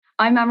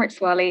I'm Amrit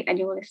Swali, and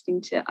you're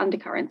listening to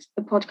Undercurrent,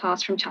 the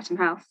podcast from Chatham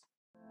House.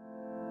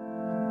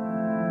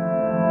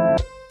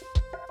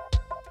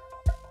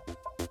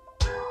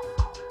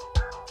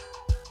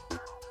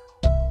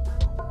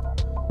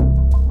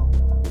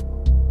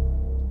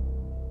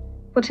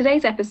 For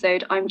today's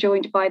episode, I'm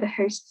joined by the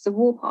hosts of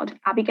Warpod,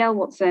 Abigail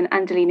Watson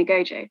and Delina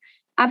Gojo.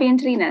 Abby and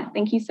Delina,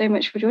 thank you so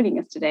much for joining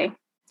us today.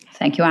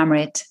 Thank you,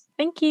 Amrit.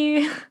 Thank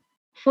you.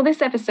 For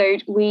this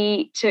episode,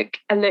 we took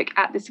a look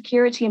at the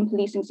security and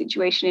policing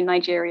situation in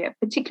Nigeria,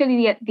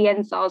 particularly the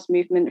EndSARS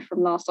movement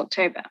from last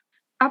October.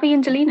 Abby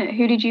and Delina,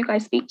 who did you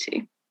guys speak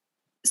to?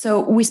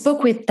 So we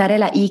spoke with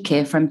Tarela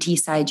Ike from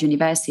Teesside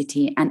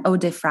University and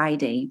Ode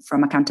Friday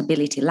from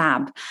Accountability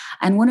Lab.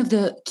 And one of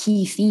the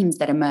key themes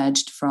that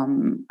emerged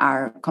from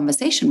our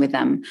conversation with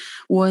them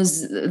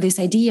was this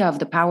idea of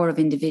the power of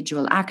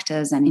individual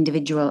actors and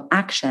individual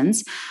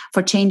actions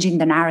for changing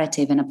the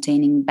narrative and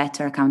obtaining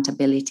better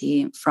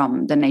accountability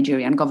from the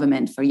Nigerian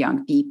government for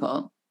young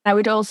people. I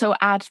would also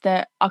add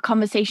that our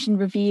conversation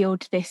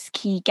revealed this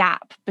key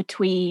gap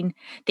between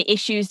the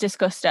issues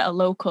discussed at a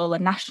local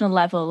and national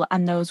level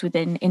and those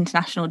within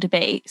international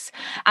debates.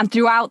 And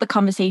throughout the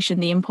conversation,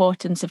 the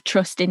importance of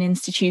trust in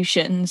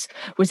institutions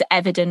was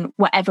evident,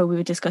 whatever we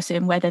were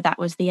discussing, whether that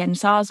was the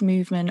EndSARS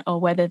movement or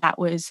whether that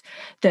was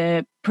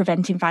the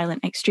Preventing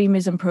Violent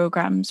Extremism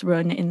programmes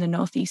run in the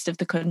northeast of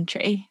the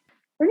country.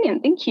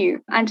 Brilliant, thank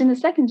you. And in the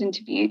second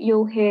interview,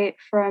 you'll hear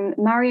from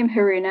Mariam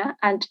Haruna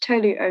and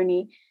Tolu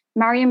Oni.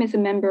 Mariam is a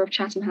member of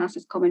Chatham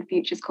House's Common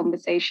Futures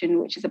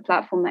Conversation, which is a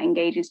platform that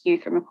engages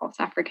youth from across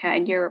Africa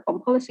and Europe on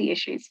policy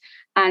issues.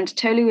 And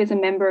Tolu is a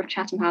member of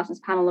Chatham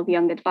House's panel of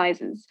young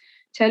advisors.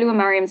 Tolu and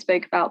Mariam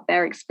spoke about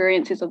their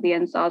experiences of the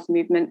EndSARS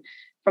movement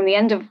from the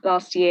end of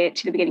last year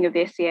to the beginning of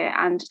this year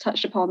and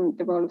touched upon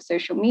the role of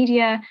social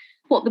media,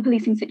 what the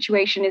policing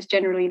situation is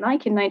generally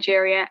like in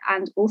Nigeria,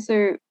 and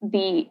also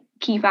the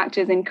key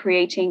factors in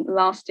creating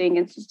lasting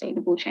and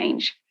sustainable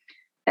change.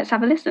 Let's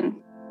have a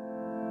listen.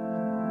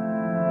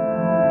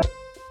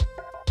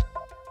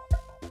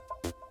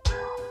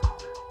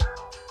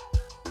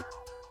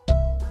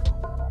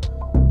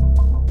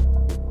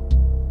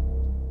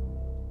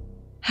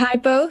 Hi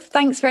both,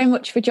 thanks very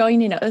much for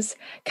joining us.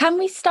 Can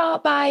we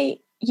start by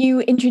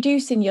you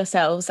introducing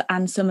yourselves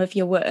and some of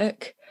your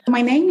work?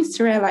 My name is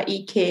Tarela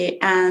Ike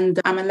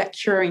and I'm a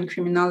lecturer in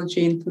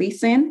criminology and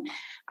policing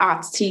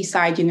at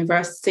Teesside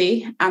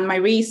University, and my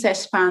research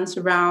spans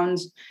around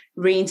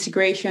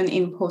reintegration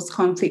in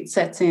post-conflict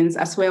settings,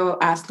 as well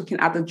as looking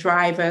at the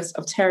drivers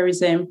of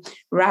terrorism,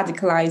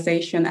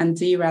 radicalization and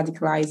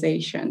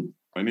de-radicalization.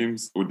 My name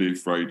is Ode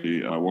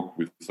Friday. I work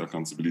with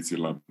Accountability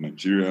Lab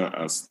Nigeria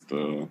as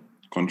the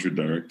country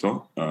director.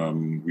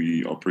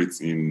 We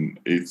operate in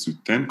 8 to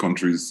 10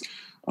 countries.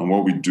 And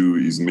what we do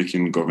is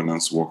making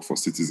governance work for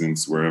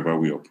citizens wherever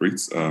we operate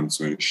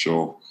to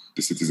ensure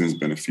the citizens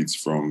benefit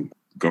from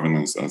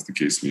governance as the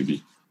case may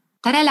be.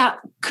 Tarela,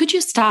 could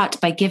you start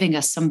by giving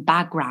us some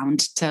background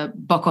to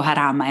Boko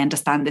Haram? I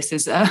understand this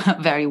is a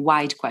very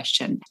wide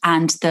question,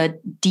 and the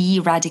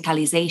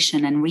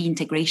de-radicalization and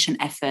reintegration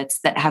efforts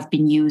that have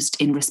been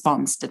used in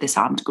response to this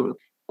armed group.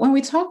 When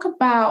we talk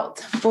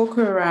about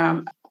Boko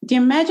Haram, the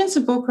emergence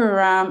of Boko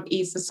Haram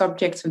is the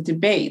subject of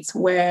debate,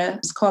 where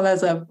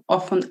scholars have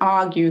often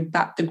argued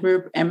that the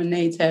group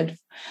emanated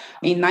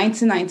in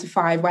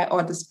 1995, while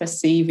others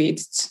perceive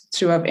it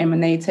to have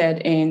emanated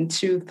in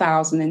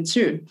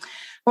 2002.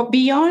 But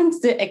beyond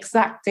the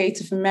exact date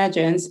of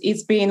emergence,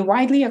 it's been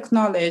widely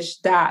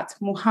acknowledged that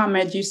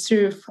Muhammad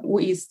Yusuf, who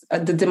is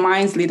the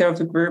demise leader of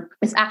the group,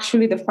 is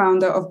actually the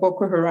founder of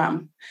Boko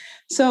Haram.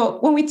 So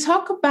when we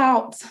talk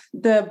about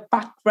the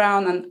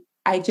background and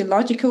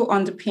ideological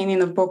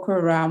underpinning of Boko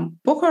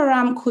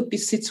Haram could be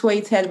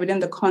situated within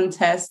the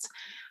context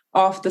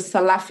of the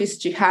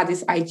Salafist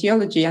jihadist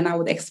ideology, and I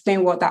would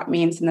explain what that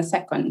means in a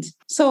second.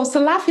 So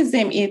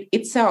Salafism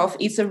itself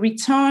is a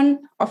return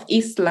of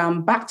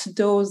Islam back to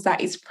those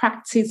that is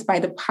practiced by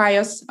the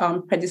pious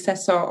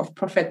predecessor of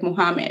Prophet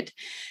Muhammad.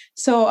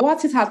 So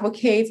what it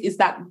advocates is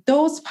that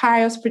those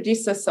pious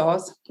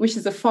predecessors, which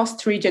is the first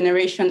 3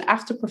 generations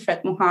after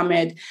Prophet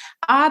Muhammad,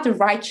 are the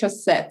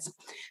righteous set.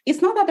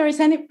 It's not that there is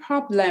any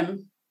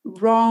problem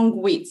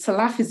wrong with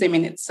Salafism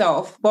in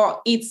itself,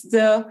 but it's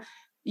the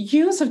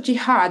use of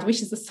jihad,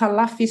 which is the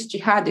Salafist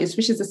jihadist,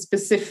 which is a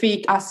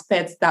specific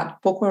aspect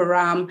that Boko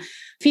Haram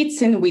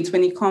fits in with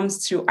when it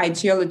comes to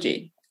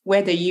ideology,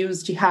 where they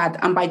use jihad.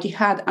 And by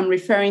jihad, I'm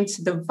referring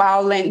to the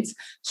violent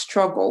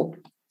struggle,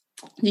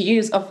 the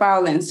use of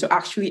violence to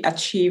actually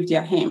achieve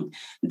their aim.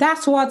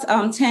 That's what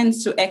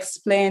tends to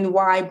explain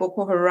why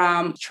Boko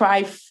Haram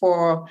strive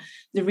for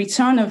the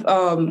return of,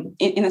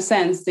 in a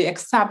sense, the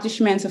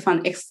establishment of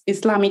an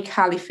Islamic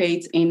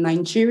caliphate in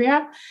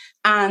Nigeria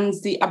and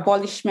the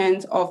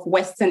abolishment of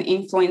Western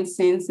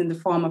influences in the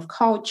form of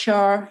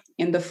culture,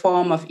 in the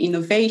form of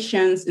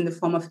innovations, in the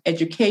form of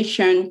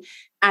education,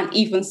 and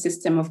even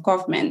system of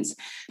government.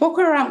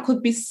 Boko Haram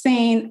could be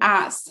seen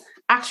as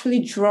actually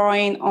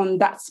drawing on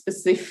that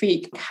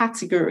specific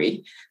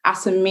category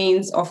as a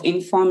means of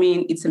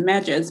informing its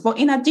emergence. But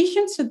in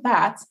addition to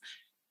that,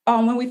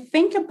 when we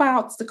think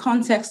about the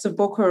context of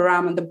Boko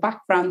Haram and the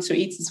background to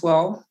it as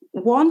well,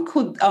 one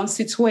could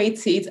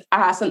situate it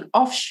as an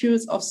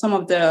offshoot of some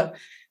of the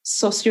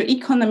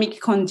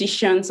socioeconomic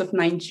conditions of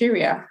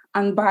Nigeria.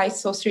 And by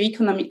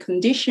socioeconomic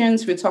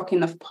conditions, we're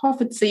talking of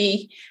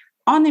poverty,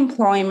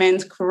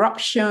 unemployment,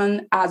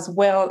 corruption, as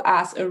well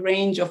as a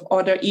range of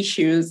other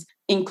issues,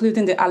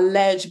 including the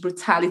alleged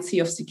brutality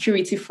of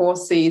security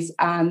forces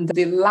and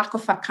the lack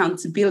of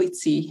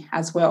accountability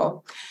as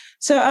well.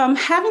 So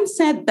having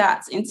said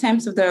that, in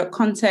terms of the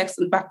context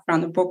and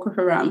background of Boko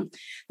Haram,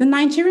 the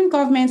Nigerian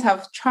government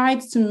have tried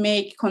to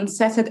make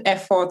concerted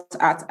efforts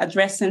at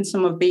addressing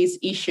some of these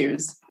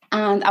issues.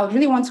 And I would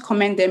really want to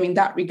commend them in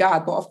that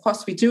regard. But of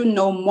course, we do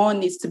know more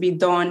needs to be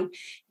done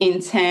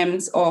in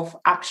terms of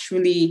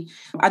actually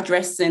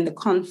addressing the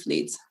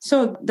conflict.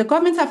 So the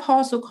government have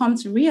also come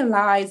to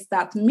realize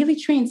that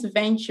military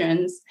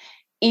interventions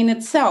in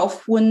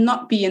itself will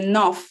not be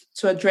enough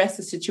to address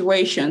the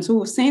situation. So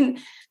we've seen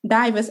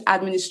diverse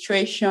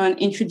administration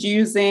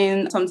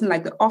introducing something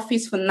like the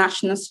Office for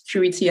National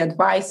Security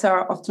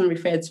Advisor, often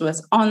referred to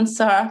as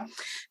ONSA,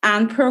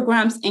 and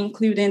programs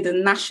including the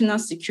National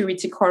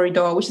Security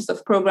Corridor, which is a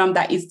program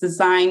that is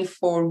designed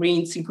for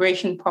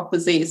reintegration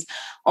purposes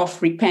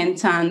of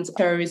repentant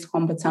terrorist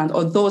combatants,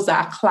 or those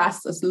that are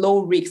classed as low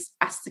risk,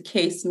 as the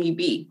case may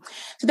be.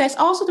 So there's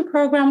also the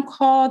program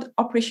called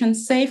Operation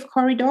Safe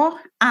Corridor,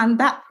 and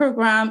that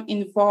program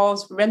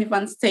involves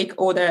relevant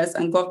stakeholders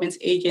and government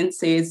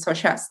agencies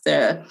such as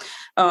the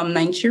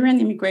Nigerian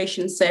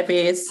Immigration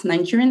Service,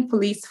 Nigerian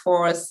Police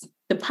Force,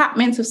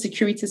 Department of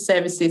Security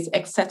Services,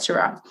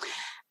 etc.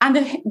 And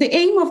the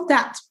aim of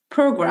that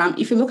program,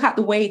 if you look at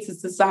the way it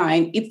is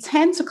designed, it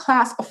tends to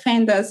class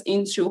offenders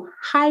into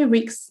high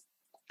risk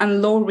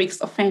and low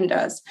risk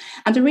offenders.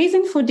 And the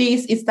reason for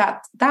this is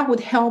that would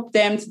help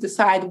them to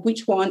decide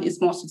which one is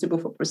more suitable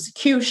for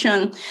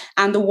prosecution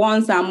and the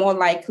ones that are more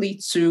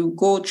likely to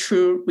go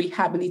through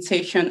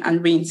rehabilitation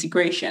and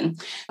reintegration.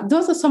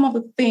 Those are some of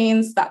the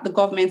things that the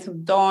government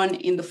have done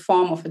in the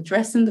form of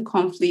addressing the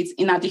conflict,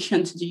 in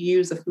addition to the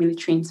use of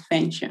military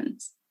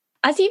interventions.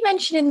 As you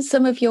mentioned in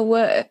some of your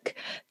work,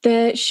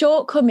 the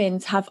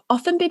shortcomings have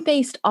often been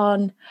based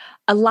on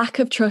a lack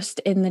of trust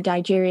in the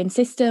Nigerian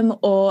system,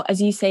 or,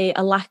 as you say,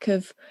 a lack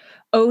of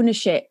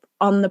ownership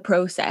on the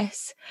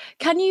process.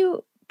 Can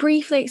you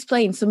briefly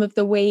explain some of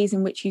the ways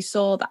in which you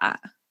saw that?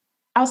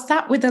 I'll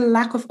start with the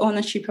lack of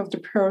ownership of the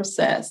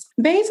process.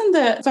 Based on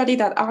the study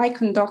that I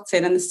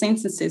conducted and the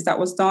synthesis that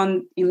was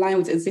done in line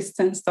with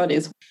existing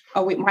studies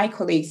with my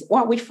colleagues,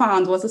 what we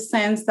found was a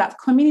sense that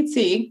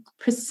community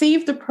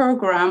perceived the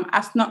program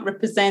as not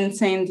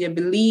representing their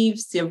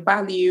beliefs, their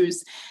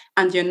values,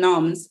 and their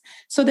norms.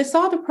 So they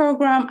saw the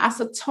program as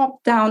a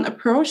top-down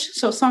approach,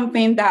 so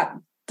something that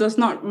does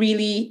not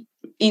really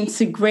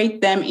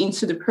integrate them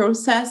into the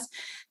process,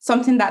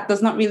 something that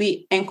does not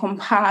really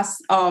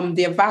encompass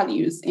their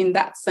values in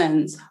that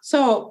sense.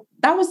 So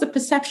that was the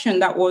perception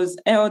that was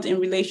held in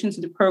relation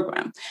to the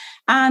program.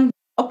 And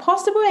a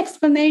possible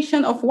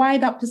explanation of why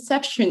that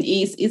perception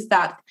is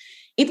that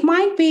it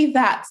might be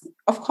that,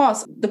 of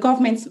course, the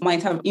government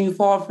might have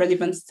involved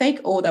relevant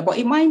stakeholders, but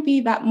it might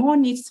be that more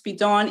needs to be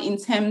done in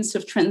terms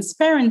of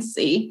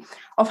transparency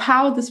of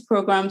how these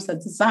programs are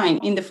designed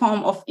in the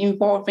form of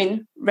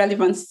involving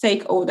relevant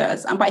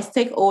stakeholders. And by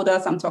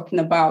stakeholders, I'm talking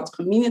about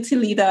community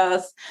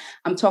leaders,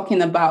 I'm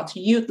talking about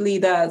youth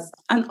leaders,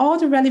 and all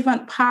the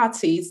relevant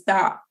parties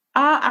that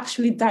are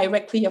actually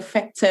directly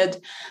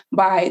affected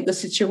by the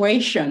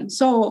situation.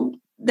 So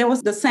there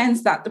was the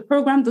sense that the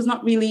program does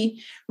not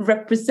really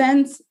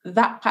represent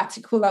that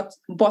particular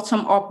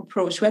bottom-up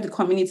approach where the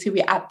community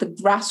were at the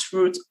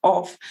grassroots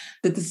of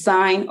the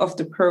design of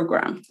the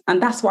program.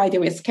 And that's why they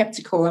were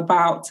skeptical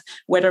about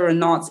whether or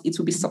not it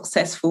will be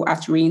successful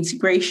at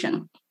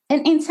reintegration.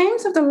 And in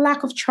terms of the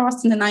lack of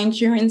trust in the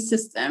Nigerian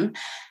system,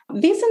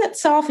 this in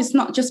itself is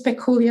not just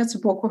peculiar to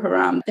Boko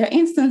Haram. There are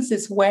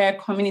instances where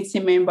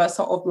community members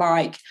sort of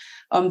like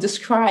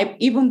describe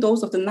even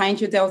those of the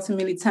Niger Delta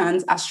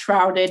militants as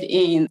shrouded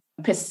in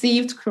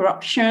perceived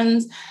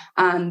corruptions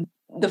and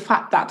the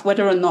fact that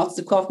whether or not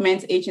the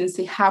government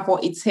agency have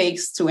what it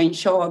takes to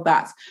ensure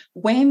that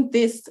when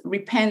these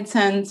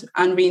repentant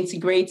and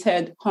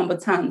reintegrated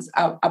combatants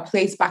are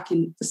placed back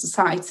in the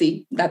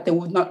society, that they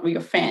would not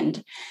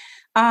reoffend.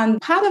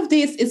 And part of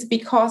this is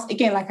because,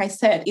 again, like I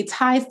said, it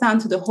ties down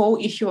to the whole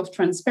issue of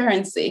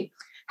transparency.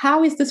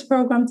 How is this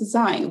program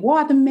designed?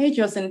 What are the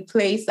measures in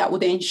place that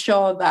would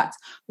ensure that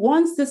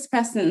once these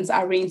persons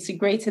are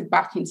reintegrated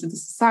back into the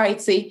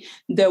society,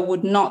 they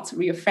would not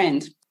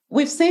reoffend?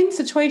 We've seen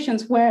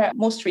situations where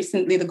most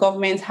recently the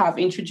government have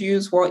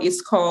introduced what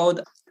is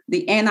called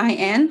the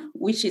NIN,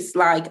 which is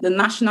like the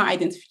National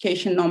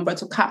Identification Number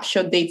to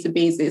capture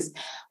databases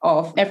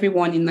of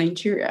everyone in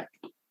Nigeria.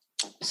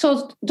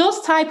 So those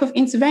type of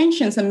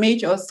interventions and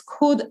measures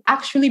could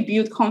actually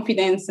build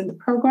confidence in the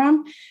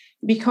program,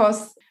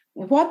 because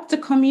what the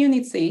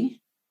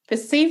community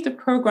perceive the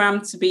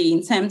program to be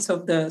in terms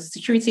of the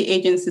security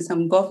agencies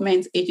and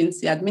government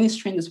agency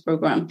administering this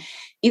program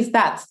is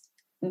that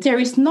there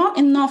is not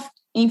enough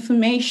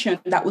information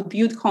that would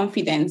build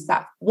confidence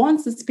that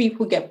once these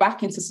people get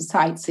back into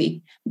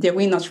society, they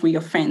will not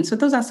reoffend. So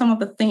those are some of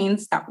the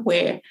things that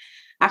were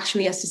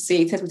actually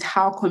associated with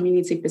how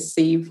community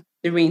perceive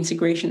the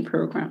reintegration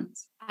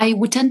programs. I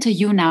would turn to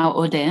you now,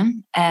 Ode,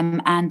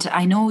 and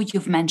I know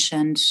you've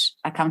mentioned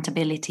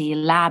Accountability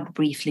Lab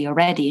briefly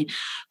already.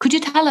 Could you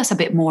tell us a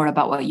bit more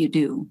about what you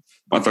do?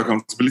 At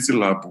Accountability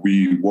Lab,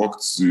 we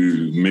work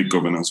to make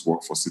governance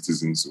work for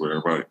citizens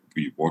wherever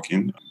we work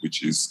in,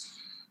 which is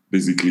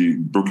basically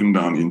broken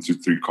down into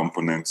 3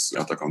 components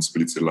at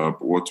Accountability Lab,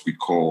 what we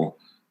call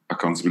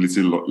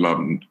Accountability Lab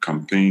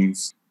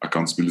campaigns,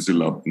 Accountability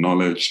Lab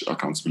knowledge,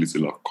 Accountability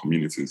Lab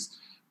communities.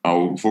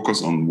 I'll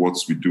focus on what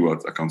we do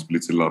at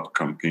Accountability Lab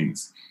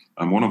campaigns.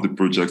 And one of the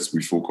projects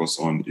we focus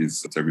on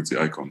is integrity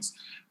icons.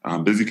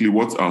 Basically,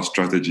 what our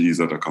strategy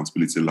is at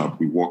Accountability Lab,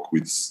 we work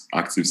with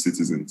active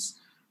citizens,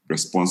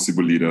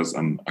 responsible leaders,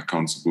 and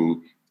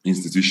accountable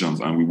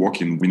institutions, and we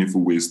work in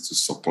meaningful ways to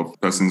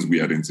support persons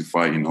we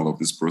identify in all of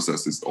these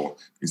processes or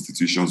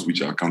institutions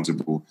which are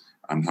accountable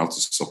and how to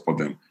support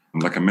them.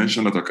 And like I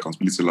mentioned at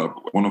Accountability Lab,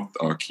 one of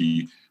our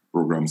key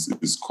programs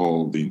is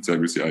called the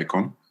Integrity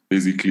Icon.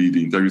 Basically,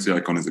 the Integrity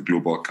Icon is a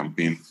global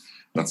campaign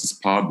that is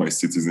powered by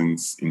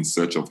citizens in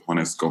search of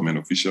honest government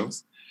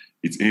officials.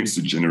 It aims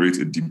to generate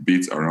a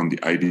debate around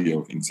the idea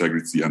of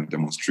integrity and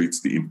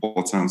demonstrates the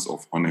importance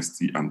of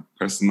honesty and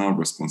personal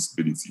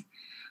responsibility.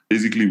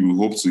 Basically, we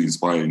hope to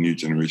inspire a new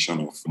generation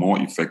of more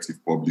effective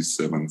public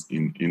servants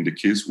in the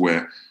case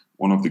where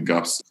one of the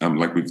gaps,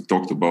 like we've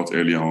talked about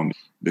earlier on,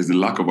 there's a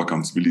lack of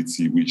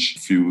accountability which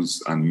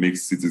feels and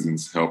makes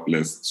citizens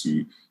helpless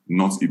to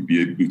not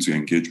be able to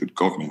engage with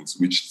governments,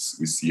 which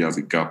we see as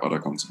a gap at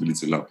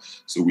Accountability Lab.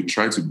 So we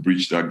try to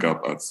bridge that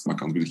gap at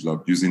Accountability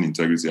Lab using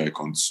Integrity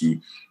Icon to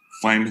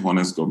find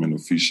honest government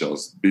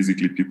officials,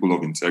 basically people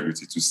of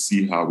integrity, to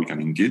see how we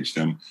can engage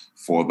them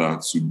further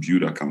to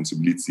build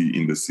accountability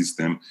in the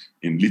system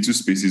in little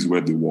spaces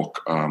where they work.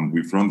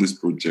 We've run this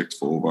project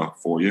for over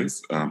 4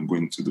 years,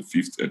 going to the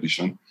 5th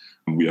edition.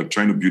 And we are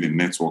trying to build a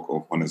network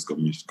of honest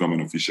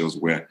government officials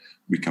where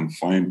we can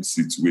find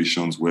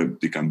situations where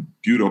they can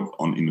build up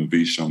on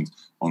innovations,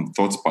 on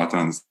thought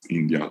patterns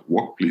in their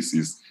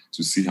workplaces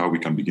to see how we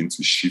can begin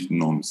to shift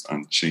norms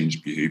and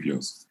change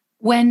behaviors.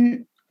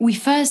 When we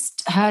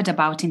first heard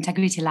about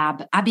Integrity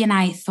Lab, Abby and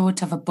I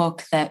thought of a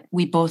book that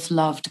we both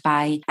loved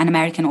by an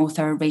American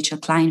author, Rachel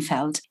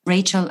Kleinfeld.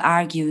 Rachel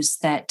argues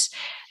that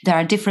there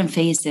are different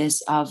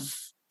phases of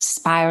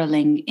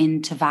spiraling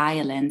into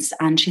violence.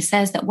 And she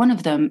says that one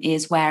of them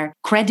is where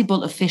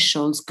credible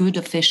officials, good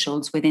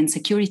officials within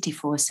security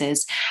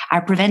forces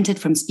are prevented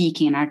from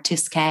speaking and are too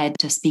scared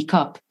to speak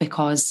up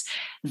because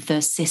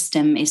the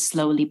system is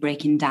slowly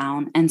breaking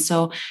down. And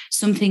so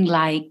something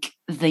like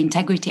the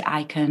Integrity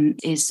Icon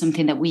is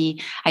something that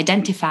we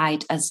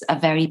identified as a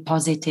very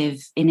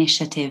positive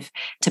initiative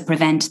to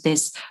prevent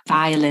this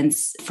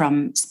violence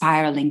from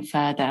spiraling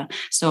further.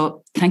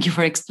 So thank you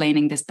for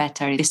explaining this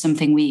better. It is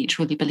something we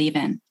truly believe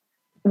in.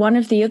 One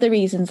of the other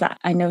reasons that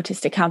I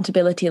noticed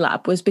Accountability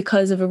Lab was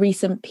because of a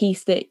recent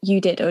piece that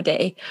you did,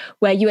 Ode,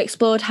 where you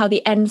explored how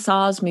the End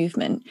SARS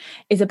movement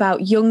is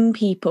about young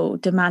people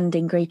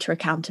demanding greater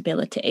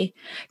accountability.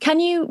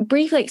 Can you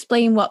briefly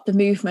explain what the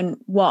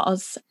movement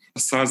was?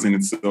 SARS in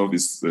itself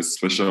is the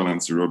Special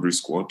Anti-Robbery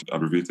Squad,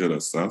 abbreviated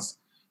as SARS.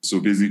 So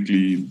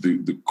basically,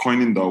 the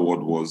coining that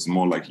word was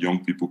more like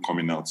young people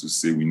coming out to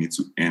say we need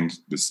to end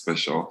the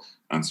Special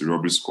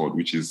Anti-Robbery Squad,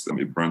 which is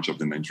a branch of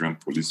the Nigerian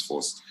police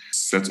force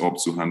set up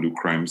to handle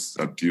crimes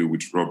that deal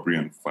with robbery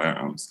and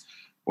firearms.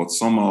 But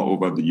somehow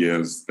over the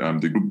years,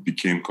 the group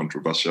became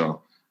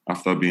controversial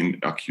after being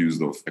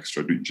accused of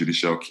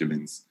extrajudicial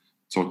killings,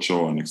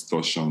 torture and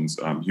extortions,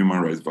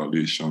 human rights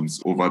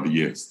violations over the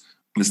years.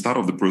 The start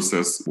of the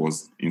process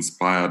was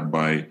inspired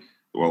by,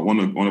 well,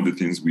 one of the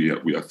things we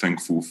are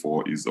thankful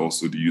for is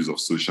also the use of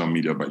social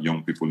media by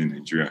young people in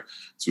Nigeria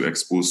to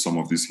expose some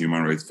of these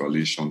human rights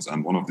violations.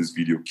 And one of these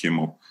videos came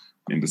up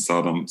in the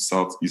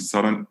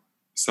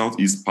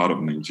southeast part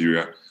of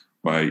Nigeria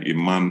by a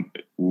man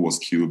who was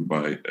killed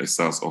by a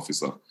SARS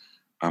officer.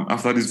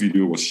 After this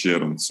video was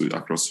shared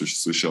across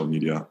social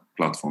media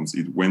platforms,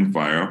 it went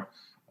viral,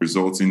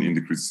 resulting in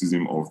the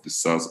criticism of the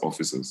SARS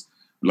officers.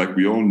 Like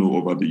we all know,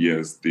 over the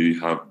years, they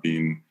have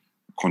been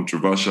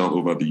controversial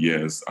over the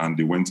years, and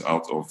they went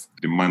out of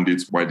the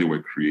mandate why they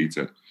were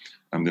created.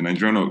 And the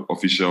Nigerian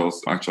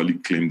officials actually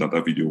claimed that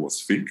video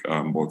was fake,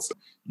 but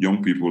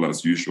young people,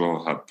 as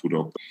usual, had put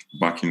up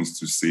backings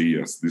to say,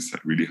 yes, this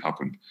had really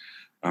happened.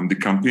 The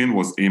campaign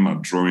was aimed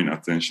at drawing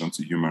attention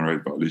to human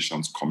rights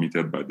violations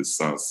committed by the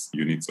SARS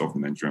units of the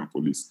Nigerian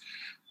police,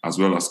 as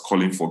well as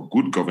calling for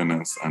good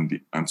governance and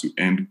to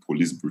end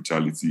police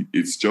brutality.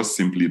 It's just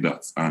simply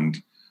that.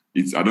 And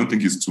I don't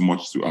think it's too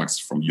much to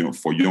ask for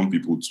young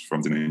people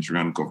from the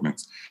Nigerian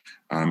government.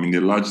 In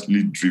a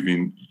largely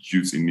driven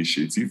youth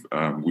initiative,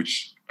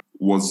 which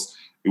was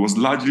It was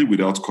largely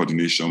without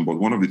coordination, but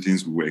one of the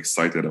things we were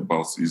excited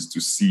about is to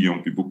see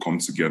young people come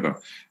together.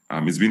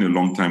 It's been a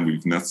long time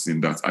we've not seen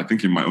that. I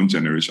think in my own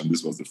generation,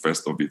 this was the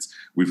first of it.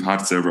 We've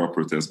had several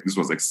protests. This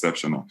was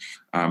exceptional.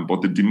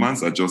 But the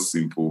demands are just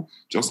simple,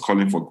 just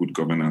calling for good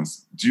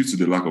governance due to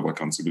the lack of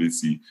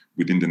accountability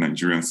within the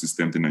Nigerian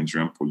system, the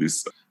Nigerian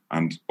police,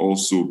 and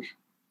also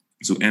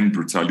to end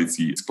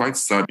brutality. It's quite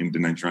sad in the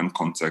Nigerian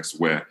context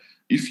where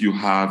if you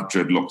have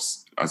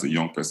dreadlocks as a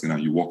young person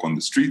and you walk on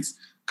the streets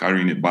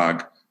carrying a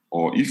bag,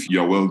 or if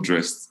you're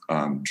well-dressed,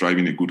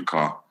 driving a good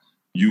car,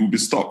 you'll be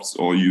stopped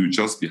or you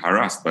just be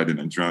harassed by the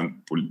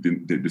Nigerian,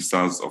 the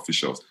SARS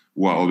officials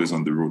who are always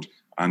on the road.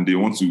 And they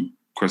want to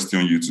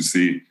question you to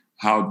say,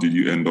 how did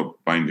you end up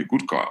buying a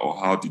good car? Or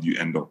how did you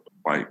end up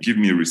by, give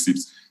me a receipt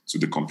to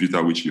the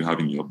computer which you have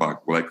in your bag?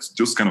 Like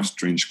just kind of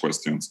strange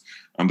questions.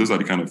 And those are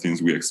the kind of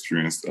things we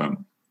experienced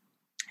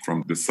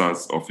from the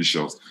SARS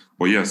officials.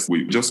 But yes,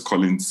 we're just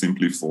calling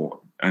simply for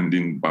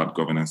ending bad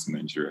governance in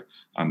Nigeria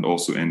and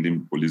also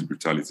ending police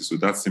brutality. So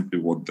that's simply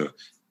what the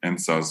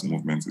End SARS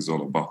movement is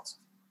all about.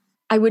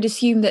 I would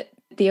assume that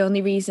the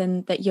only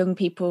reason that young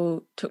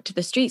people took to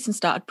the streets and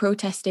started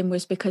protesting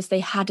was because they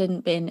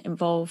hadn't been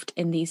involved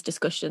in these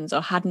discussions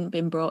or hadn't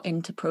been brought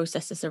into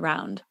processes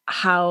around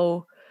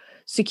how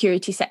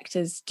security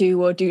sectors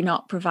do or do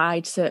not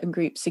provide certain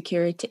groups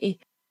security.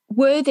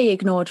 Were they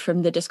ignored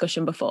from the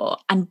discussion before?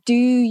 And do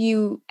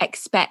you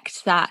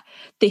expect that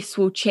this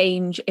will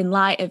change in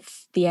light of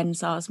the End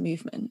SARS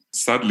movement?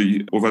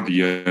 Sadly, over the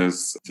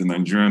years, the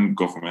Nigerian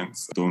government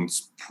don't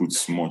put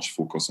much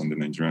focus on the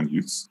Nigerian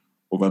youths.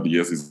 Over the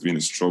years, it's been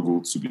a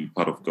struggle to be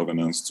part of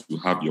governance, to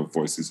have your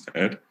voices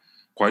heard.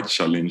 Quite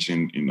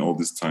challenging in all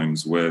these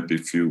times where they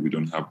feel we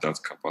don't have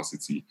that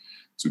capacity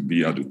to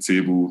be at the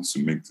table,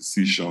 to make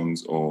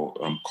decisions or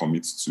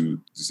commit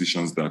to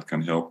decisions that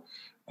can help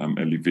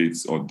elevate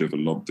or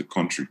develop the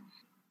country.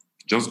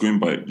 Just going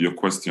by your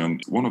question,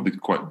 one of the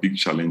quite big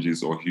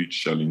challenges or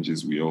huge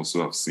challenges we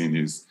also have seen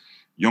is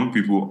young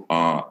people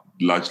are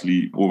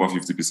largely over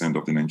 50%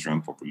 of the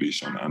Nigerian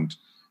population. And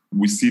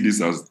we see this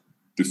as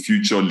the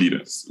future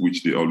leaders,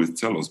 which they always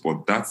tell us,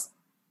 but that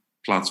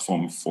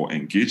platform for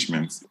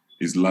engagement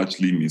is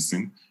largely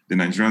missing. The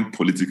Nigerian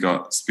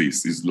political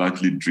space is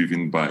largely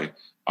driven by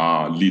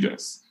our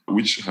leaders,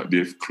 which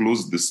they've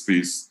closed the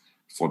space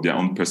for their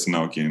own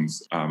personal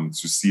gains,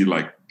 to see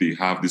like they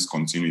have this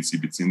continuity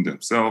between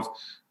themselves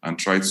and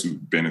try to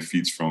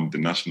benefit from the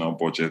national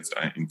budget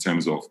in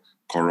terms of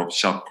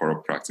sharp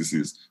corrupt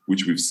practices,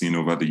 which we've seen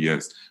over the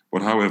years.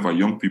 But however,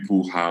 young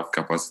people have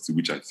capacity,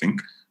 which I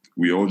think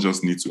we all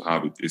just need to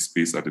have a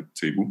space at the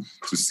table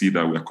to see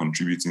that we are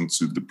contributing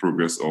to the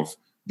progress of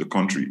the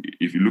country.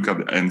 If you look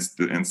at the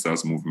End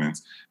SARS movement,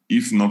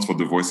 if not for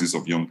the voices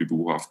of young people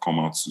who have come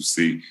out to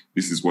say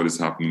this is what is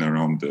happening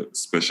around the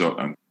special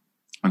and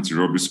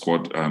anti-robbery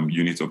squad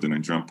unit of the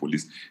Nigerian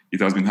police,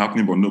 it has been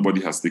happening, but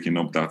nobody has taken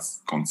up that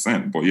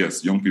concern. But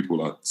yes, young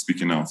people are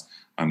speaking out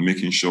and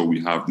making sure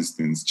we have these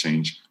things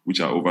change, which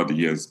are over the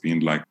years being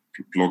like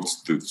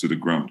plugged to the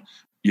ground.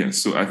 Yes,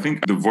 so I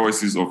think the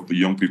voices of the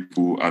young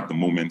people at the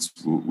moment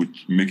will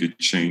make a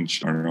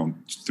change around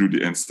through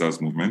the End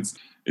SARS movement.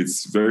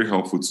 It's very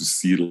helpful to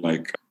see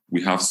like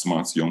we have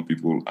smart young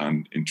people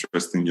and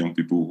interesting young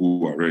people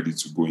who are ready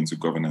to go into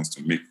governance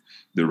to make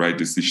the right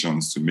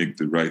decisions, to make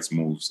the right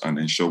moves and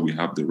ensure we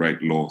have the right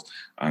laws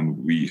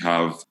and we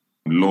have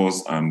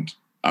laws and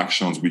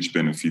actions which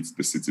benefit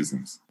the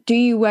citizens. Do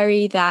you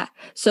worry that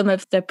some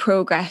of the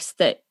progress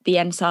that the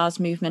End SARS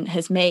movement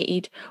has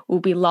made will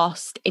be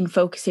lost in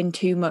focusing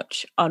too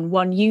much on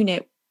one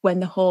unit when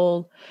the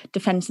whole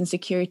defence and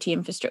security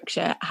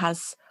infrastructure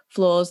has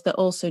flaws that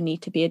also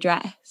need to be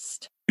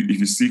addressed? If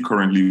you see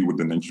currently with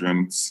the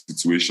Nigerian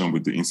situation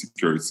with the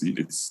insecurity,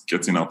 it's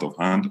getting out of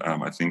hand.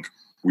 I think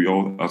we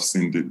all have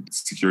seen the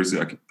security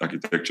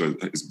architecture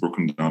is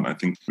broken down. I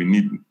think we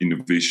need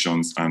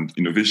innovations, and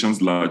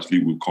innovations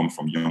largely will come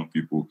from young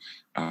people,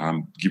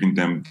 giving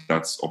them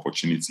that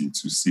opportunity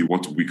to see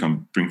what we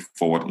can bring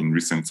forward in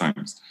recent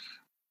times.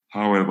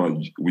 However,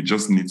 we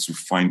just need to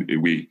find a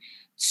way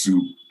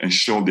to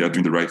ensure they are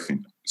doing the right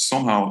thing.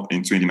 Somehow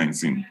in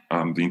 2019,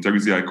 the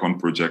Integrity Icon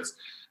Project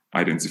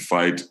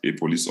identified a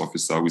police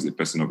officer who is a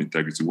person of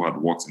integrity who had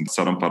worked in the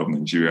southern part of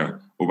Nigeria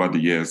over the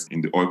years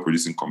in the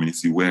oil-producing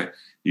community, where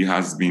he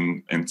has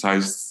been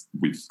enticed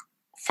with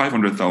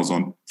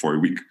 500,000 for a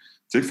week.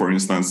 Take, for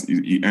instance,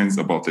 he earns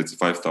about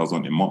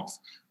 35,000 a month,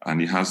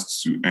 and he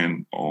has to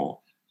earn or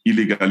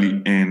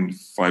illegally earn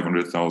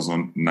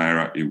 500,000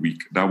 naira a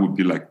week. That would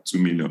be like 2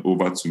 million,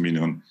 over 2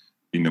 million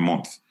in a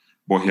month.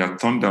 But he had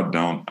turned that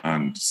down,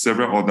 and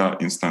several other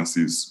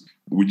instances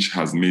which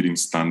has made him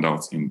stand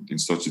out in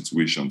such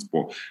situations.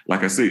 But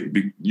like I say,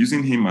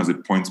 using him as a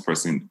point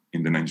person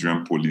in the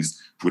Nigerian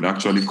police would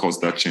actually cause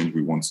that change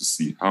we want to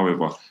see.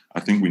 However,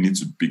 I think we need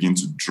to begin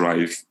to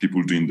drive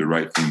people doing the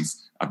right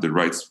things at the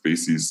right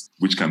spaces,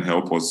 which can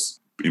help us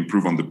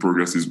improve on the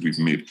progresses we've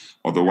made.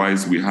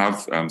 Otherwise, we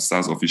have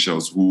SARS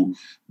officials who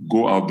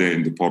go out there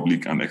in the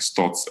public and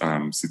extort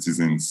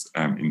citizens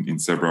in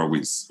several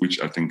ways, which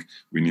I think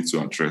we need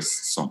to address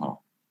somehow.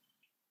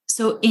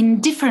 So in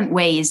different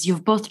ways,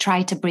 you've both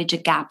tried to bridge a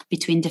gap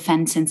between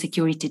defense and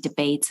security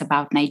debates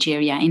about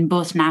Nigeria in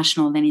both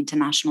national and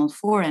international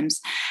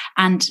forums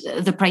and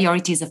the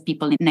priorities of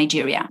people in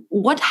Nigeria.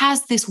 What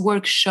has this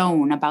work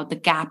shown about the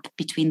gap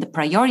between the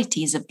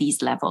priorities of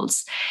these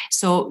levels?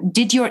 So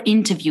did your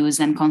interviews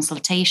and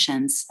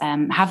consultations,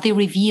 have they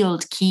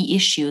revealed key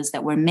issues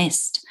that were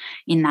missed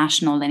in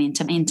national and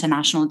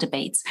international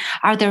debates?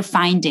 Are there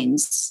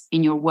findings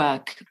in your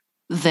work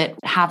that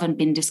haven't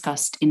been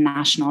discussed in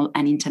national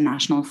and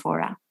international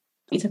fora?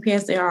 It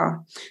appears they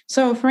are.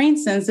 So, for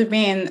instance, there have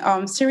been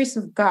a series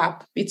of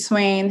gaps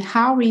between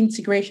how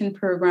reintegration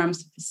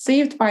programs are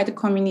perceived by the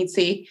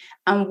community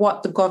and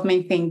what the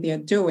government think they're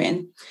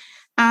doing.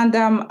 And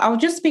I'll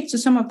just speak to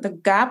some of the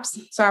gaps.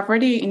 So I've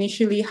already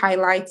initially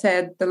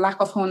highlighted the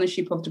lack of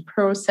ownership of the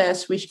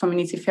process, which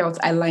community felt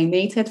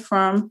alienated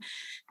from,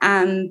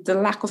 and the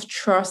lack of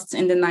trust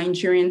in the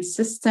Nigerian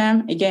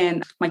system.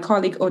 Again, my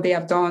colleague Ode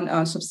have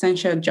done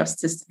substantial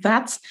justice to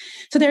that.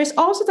 So there is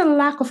also the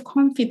lack of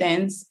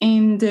confidence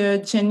in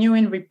the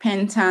genuine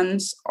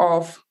repentance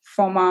of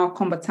former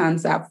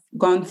combatants that have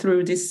gone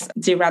through this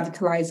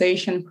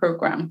de-radicalization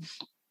program.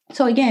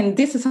 So again,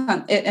 this is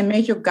a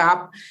major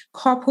gap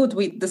coupled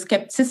with the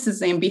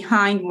skepticism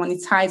behind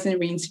monetizing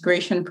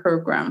reintegration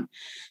program.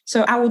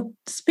 So I would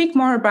speak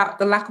more about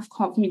the lack of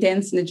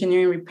confidence in the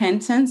genuine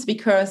repentance,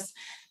 because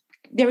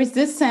there is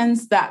this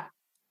sense that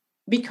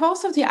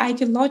because of the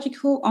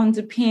ideological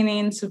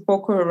underpinnings of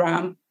Boko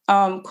Haram,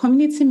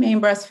 community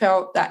members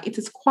felt that it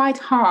is quite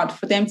hard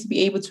for them to be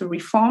able to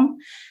reform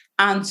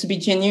and to be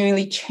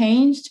genuinely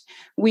changed,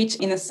 which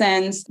in a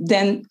sense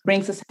then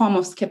brings a form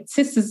of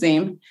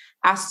skepticism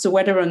as to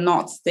whether or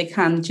not they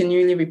can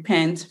genuinely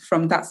repent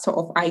from that sort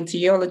of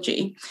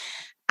ideology.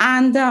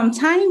 And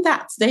tying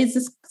that, there is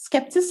this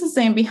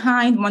skepticism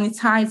behind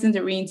monetizing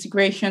the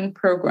reintegration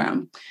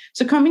program.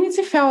 So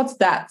community felt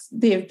that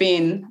they've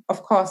been,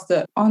 of course,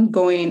 the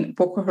ongoing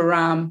Boko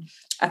Haram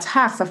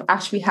attacks have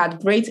actually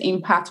had great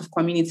impact of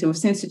community. We've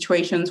seen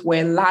situations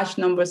where large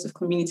numbers of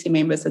community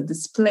members are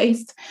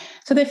displaced.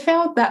 So they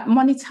felt that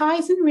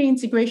monetizing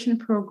reintegration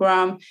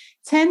program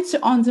tends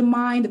to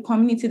undermine the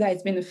community that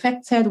has been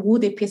affected, who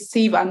they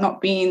perceive are not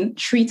being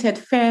treated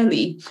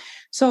fairly.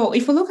 So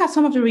if we look at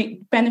some of the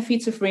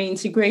benefits of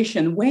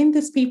reintegration, when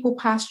these people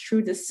pass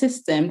through the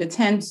system, they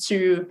tend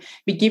to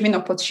be given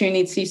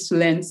opportunities to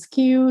learn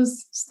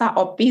skills, start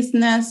up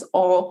business,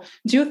 or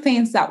do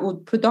things that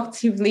would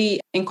productively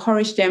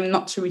encourage them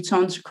not to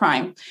return to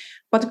crime.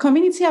 But the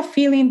community are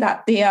feeling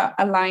that they are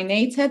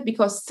alienated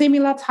because they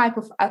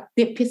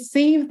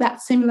perceive that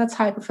similar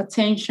type of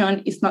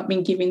attention is not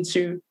being given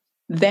to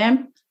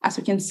them, as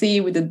we can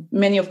see with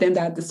many of them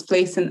that are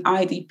displaced in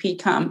IDP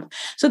camp.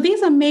 So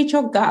these are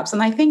major gaps.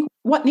 And I think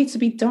what needs to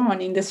be done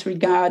in this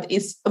regard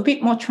is a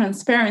bit more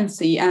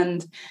transparency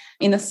and,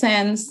 in a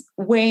sense,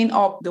 weighing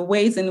up the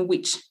ways in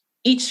which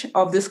each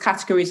of these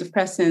categories of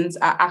persons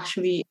are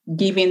actually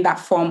given that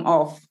form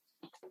of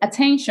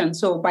attention.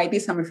 So by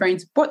this, I'm referring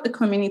to both the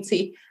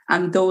community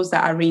and those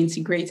that are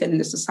reintegrated in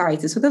the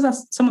society. So those are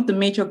some of the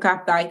major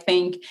gaps that I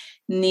think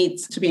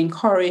needs to be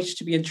encouraged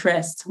to be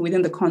addressed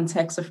within the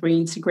context of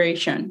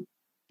reintegration.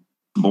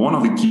 But one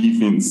of the key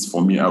things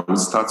for me, I will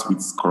start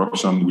with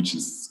corruption, which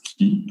is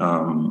key.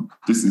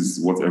 This is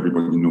what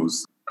everybody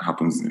knows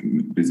happens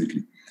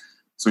basically.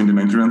 So in the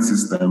Nigerian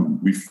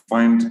system, we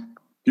find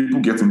people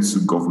get into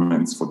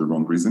governments for the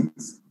wrong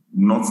reasons,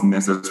 not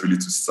necessarily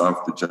to serve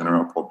the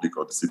general public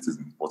or the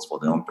citizens, but for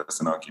their own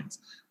personal gains,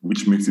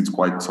 which makes it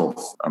quite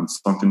tough and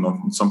something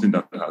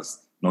that has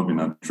not been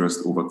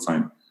addressed over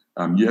time.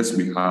 Yes,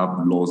 we have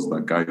laws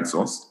that guide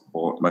us,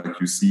 but like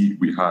you see,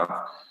 we have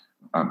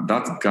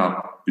that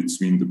gap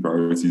between the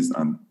priorities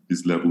and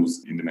these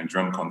levels in the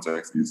Nigerian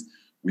context is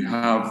we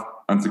have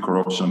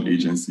anti-corruption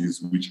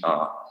agencies which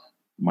are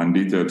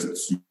mandated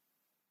to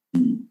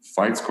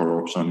fight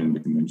corruption in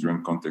the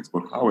Nigerian context.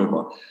 But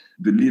however,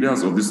 the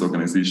leaders of these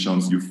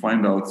organizations, you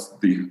find out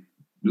they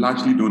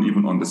largely don't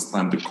even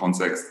understand the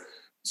context.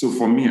 So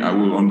for me, I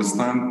will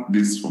understand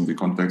this from the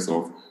context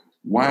of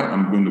why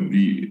I'm going to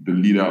be the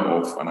leader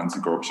of an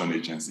anti-corruption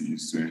agency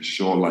is to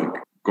ensure like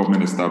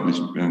government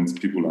establishments,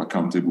 people are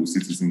accountable,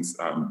 citizens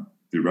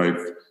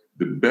derive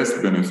the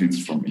best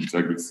benefits from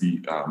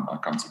integrity,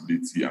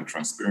 accountability, and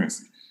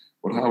transparency.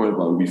 But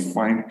however, we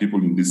find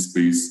people in this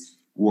space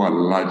who are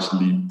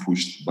largely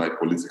pushed by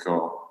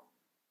political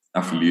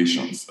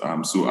affiliations.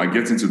 So I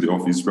get into the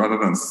office rather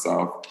than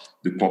serve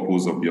the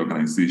purpose of the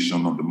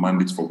organization or the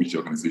mandate for which the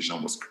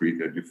organization was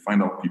created. You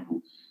find out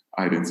people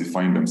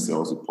identifying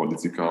themselves with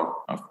political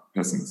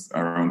persons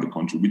around the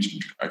country, which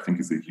I think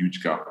is a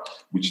huge gap,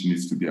 which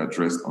needs to be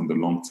addressed on the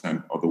long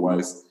term.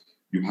 Otherwise,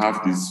 you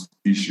have these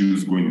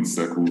issues going in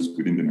circles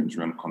within the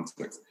Nigerian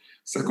context.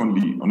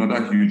 Secondly,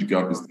 another huge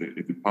gap is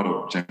the part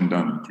of gender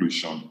and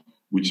inclusion,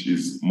 which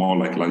is more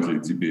like largely a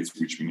debate,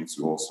 which we need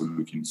to also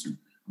look into.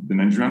 The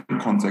Nigerian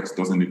context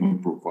doesn't even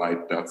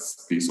provide that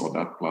space or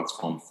that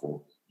platform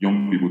for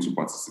young people to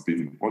participate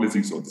in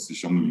politics or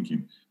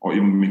decision-making or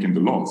even making the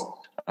laws.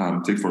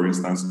 Take, for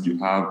instance, you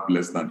have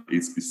less than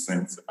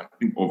 8%, I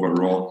think,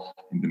 overall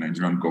in the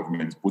Nigerian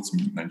government, both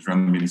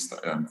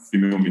Nigerian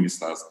female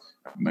ministers,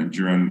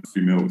 Nigerian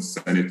female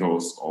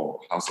senators or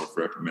House of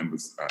Rep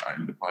members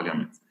in the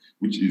parliament,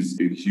 which is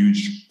a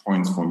huge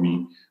point for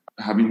me,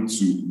 having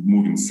to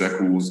move in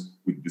circles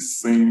with the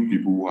same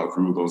people who have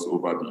ruled us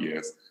over the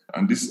years.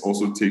 And this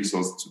also takes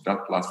us to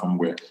that platform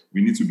where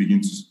we need to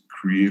begin to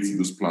create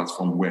this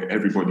platform where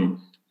everybody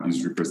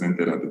is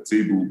represented at the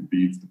table,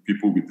 be it the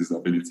people with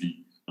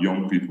disability,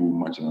 young people,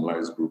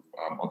 marginalized group.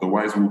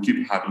 Otherwise, we'll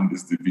keep having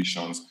these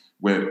divisions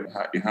where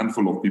a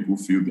handful of people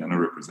feel they are not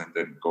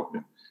represented in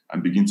government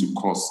and begin to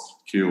cause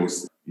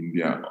chaos in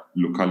their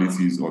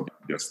localities or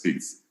their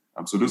states.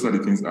 So those are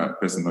the things I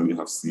personally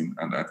have seen,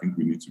 and I think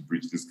we need to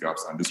bridge these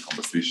gaps, and these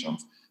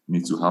conversations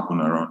need to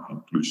happen around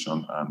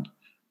inclusion and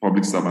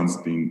public servants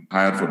being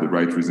hired for the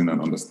right reason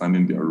and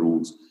understanding their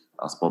roles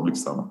as public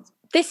servants.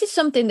 This is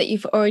something that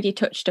you've already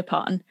touched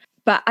upon,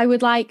 but I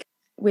would like,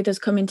 with us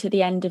coming to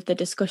the end of the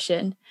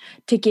discussion,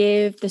 to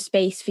give the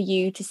space for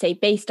you to say,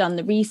 based on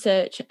the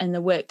research and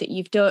the work that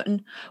you've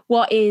done,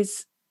 what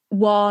is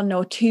one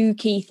or two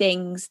key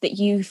things that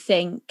you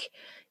think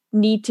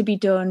need to be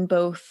done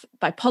both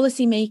by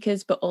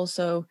policymakers but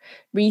also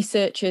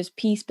researchers,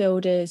 peace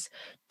builders,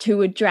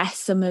 to address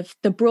some of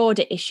the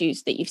broader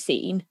issues that you've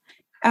seen?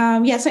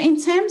 So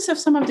in terms of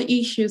some of the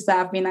issues that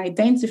have been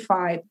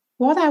identified,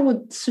 what I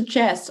would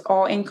suggest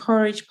or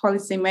encourage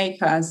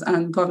policymakers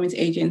and government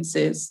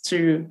agencies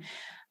to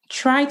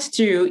try to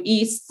do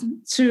is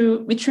to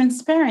be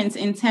transparent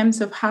in terms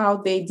of how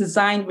they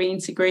design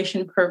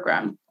reintegration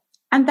program.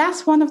 And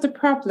that's one of the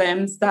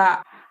problems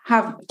that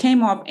have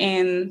came up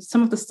in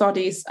some of the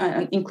studies,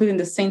 including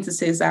the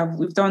synthesis that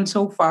we've done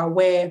so far,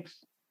 where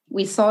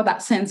we saw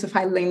that sense of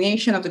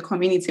alienation of the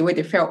community, where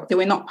they felt they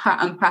were not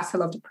part and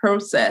parcel of the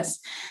process.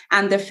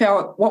 And they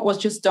felt what was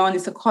just done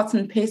is a cut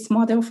and paste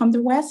model from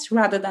the West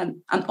rather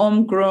than an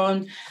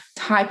homegrown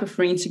type of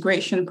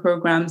reintegration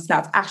programs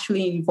that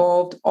actually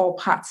involved all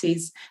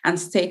parties and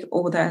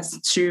stakeholders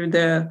to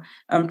the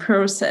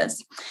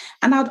process.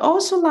 And I'd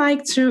also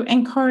like to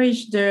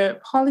encourage the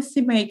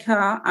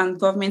policymaker and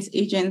government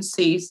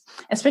agencies,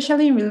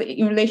 especially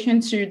in relation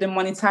to the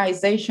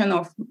monetization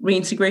of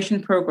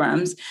reintegration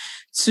programs,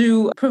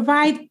 to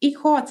provide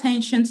equal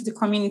attention to the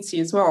community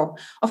as well.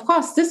 Of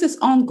course, this is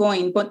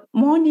ongoing, but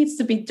more needs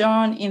to be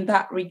done in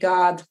that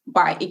regard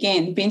by,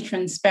 again, being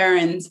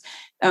transparent,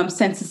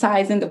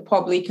 sensitizing the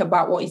public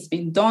about what has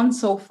been done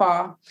so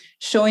far,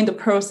 showing the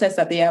process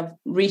that they have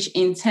reached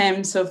in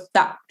terms of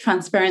that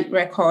transparent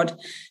record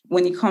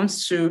when it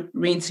comes to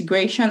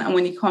reintegration and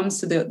when it comes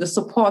to the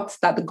support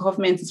that the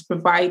government is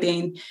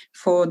providing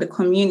for the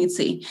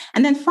community.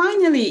 And then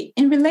finally,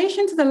 in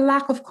relation to the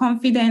lack of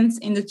confidence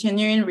in the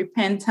genuine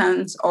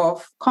repentance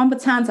of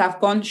combatants that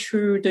have gone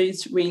through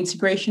these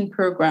reintegration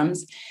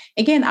programs,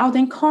 again, I would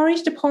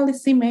encourage the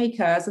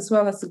policymakers as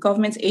well as the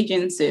government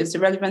agencies, the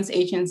relevant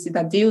agency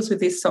that deals with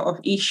this sort of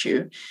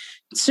issue,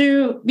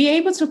 to be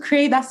able to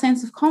create that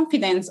sense of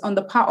confidence on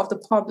the part of the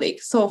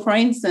public. So, for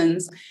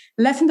instance,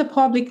 letting the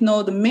public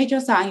know the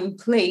measures are in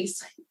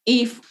place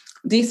if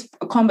these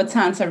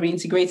combatants are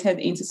reintegrated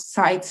into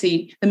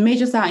society. The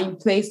measures are in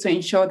place to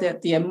ensure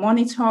that they are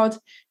monitored,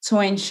 to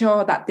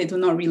ensure that they do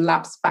not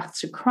relapse back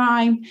to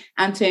crime,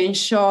 and to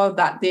ensure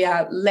that they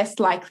are less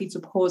likely to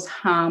pose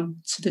harm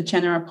to the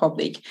general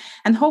public.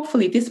 And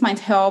hopefully this might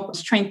help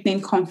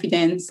strengthen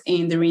confidence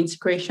in the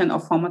reintegration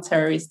of former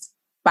terrorists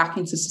back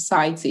into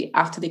society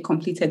after they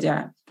completed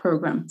their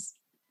programs.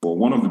 Well,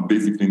 one of the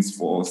basic things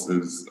for us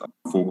is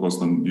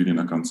focused on building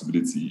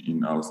accountability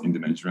in the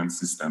Nigerian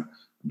system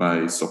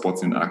by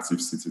supporting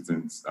active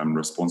citizens and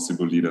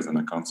responsible leaders and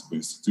accountable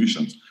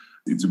institutions.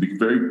 It will be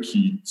very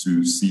key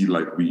to see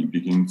we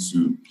begin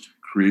to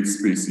create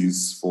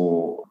spaces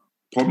for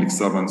public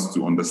servants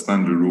to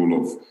understand the role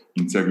of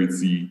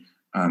integrity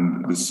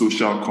and the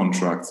social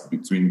contract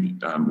between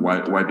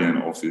why they're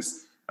in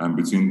office and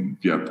between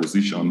their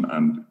position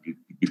and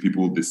the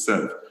people they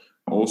serve.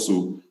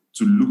 Also,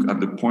 to look at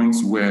the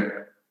points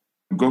where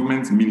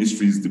government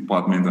ministries,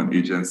 departments, and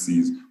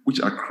agencies, which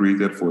are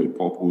created for a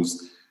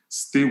purpose,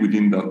 stay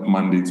within that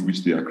mandate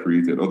which they are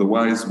created.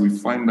 Otherwise, we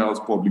find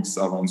out public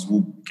servants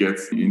who get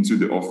into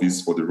the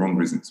office for the wrong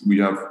reasons. We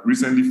have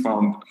recently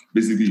found,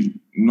 basically,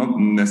 not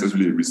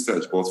necessarily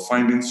research, but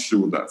findings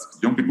show that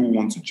young people who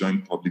want to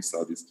join public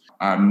service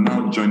are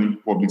now joining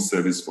public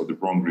service for the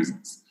wrong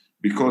reasons,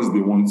 because they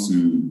want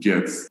to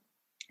get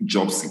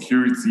job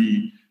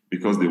security,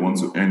 because they want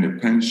to earn a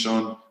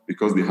pension,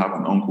 because they have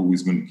an uncle who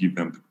is going to give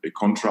them a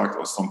contract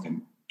or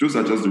something. Those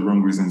are just the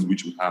wrong reasons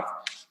which we have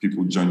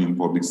people joining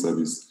public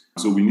service.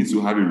 So we need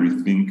to have a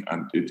rethink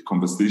and a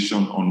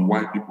conversation on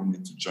why people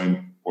need to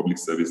join public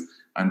service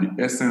and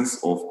the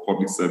essence of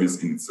public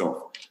service in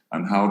itself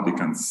and how they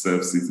can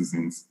serve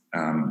citizens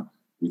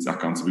with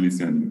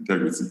accountability and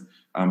integrity.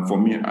 For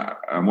me,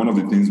 one of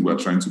the things we're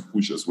trying to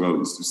push as well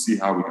is to see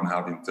how we can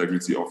have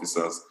integrity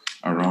officers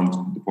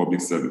around the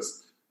public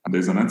service. And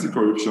there's an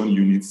anti-corruption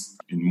unit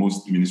in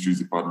most ministries,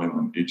 departments,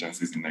 and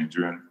agencies in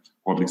Nigeria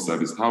public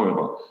service.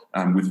 However,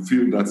 we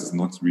feel that is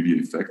not really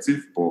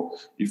effective. But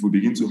if we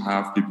begin to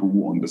have people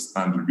who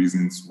understand the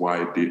reasons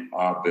why they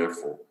are there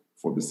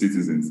for the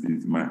citizens,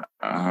 it might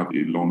have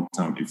a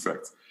long-term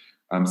effect.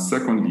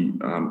 Secondly,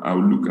 I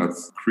will look at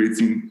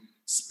creating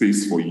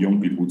space for young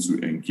people to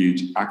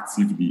engage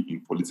actively in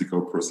political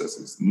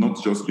processes,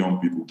 not just young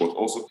people, but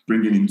also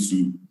bringing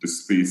into the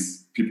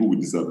space people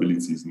with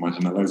disabilities,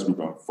 marginalized groups,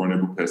 and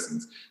vulnerable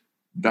persons.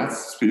 That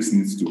space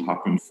needs to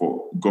happen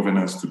for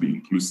governance to be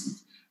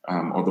inclusive.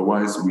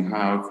 Otherwise, we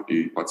have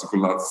a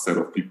particular set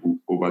of people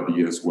over the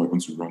years who are going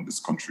to run this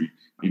country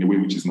in a way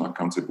which is not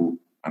accountable,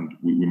 and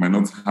we might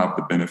not have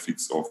the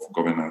benefits of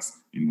governance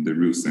in the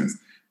real sense.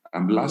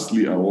 And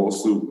lastly, I would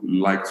also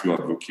like to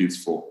advocate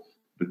for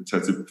the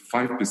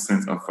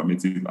 35%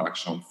 affirmative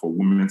action for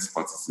women's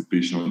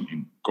participation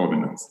in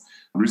governance.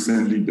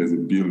 Recently, there's a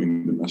bill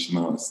in the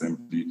National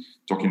Assembly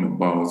talking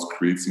about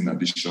creating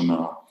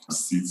additional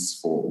seats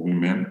for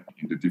women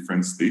in the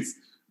different states.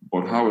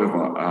 But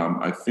however,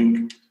 I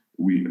think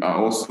we are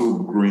also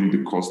growing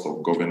the cost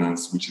of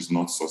governance, which is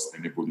not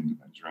sustainable in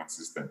the Nigerian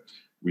system.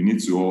 We need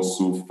to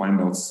also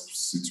find out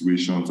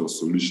situations or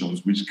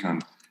solutions which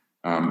can,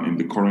 in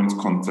the current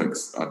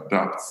context,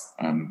 adapt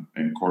and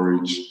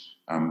encourage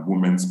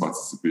women's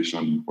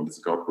participation in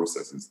political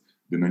processes.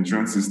 The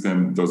Nigerian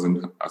system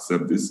doesn't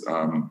accept this,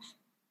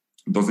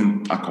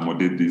 doesn't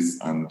accommodate this,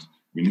 and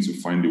we need to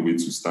find a way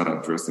to start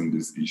addressing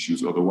these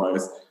issues.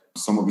 Otherwise,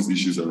 some of these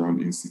issues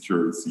around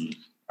insecurity,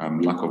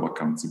 lack of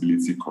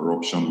accountability,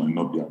 corruption might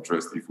not be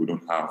addressed if we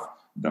don't have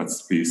that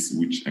space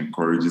which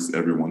encourages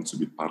everyone to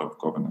be part of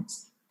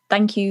governance.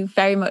 Thank you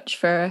very much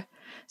for a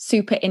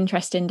super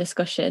interesting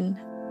discussion.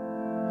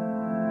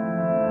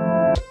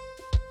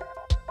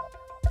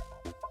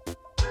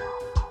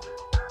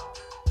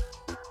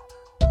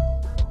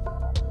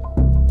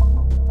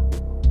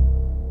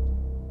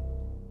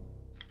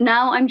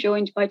 Now I'm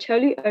joined by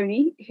Tolu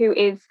Oni, who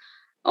is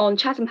on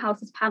Chatham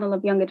House's panel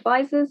of young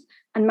advisors,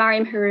 and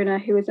Mariam Haruna,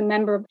 who is a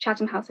member of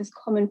Chatham House's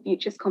Common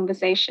Futures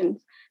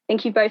Conversations.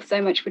 Thank you both so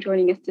much for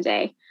joining us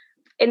today.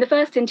 In the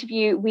first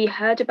interview, we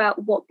heard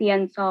about what the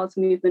End SARS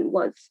movement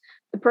was.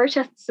 The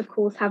protests, of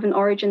course, have an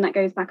origin that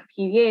goes back a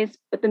few years,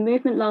 but the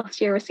movement last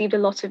year received a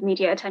lot of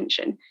media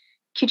attention.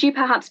 Could you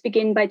perhaps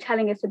begin by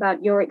telling us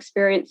about your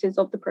experiences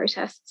of the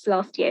protests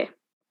last year?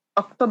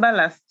 October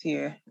last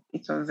year,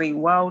 it was a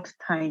wild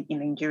time in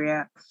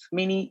Nigeria.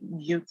 Many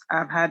youths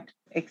have had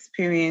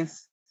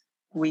experience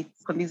with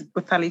police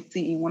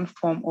brutality in one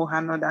form or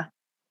another.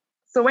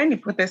 So when the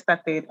protest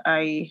started,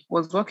 I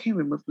was working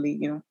remotely,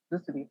 due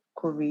to the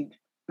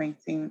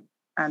COVID-19,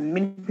 and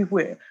many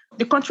people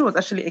the country was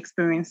actually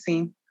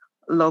experiencing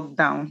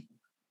lockdown.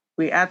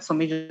 We had some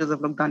measures of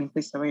lockdown in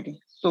place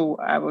already. So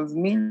I was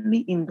mainly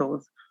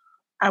indoors.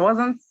 I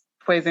wasn't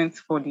present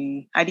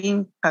I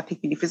didn't partake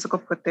in the physical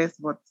protest,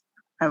 but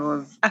I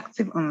was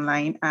active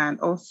online, and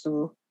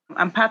also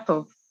I'm part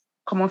of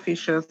Common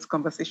Futures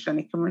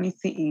Conversation,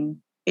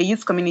 a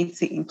youth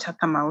community in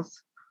Chatham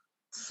House.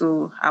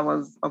 So I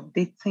was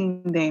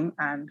updating them,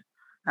 and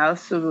I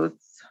also wrote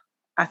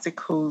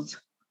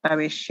articles that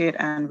were shared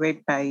and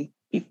read by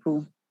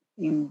people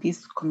in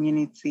this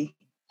community.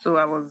 So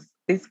I was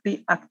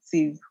basically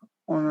active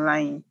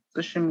online,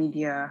 social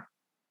media.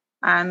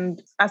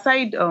 And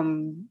aside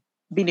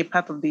being a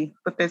part of the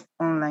protest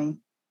online,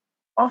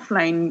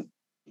 offline,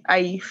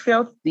 I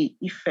felt the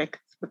effect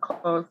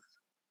because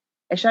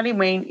especially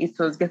when it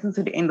was getting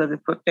to the end of the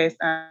protest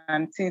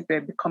and things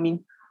were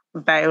becoming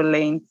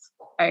violent,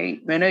 I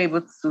were not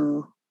able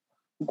to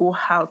go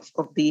out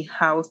of the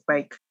house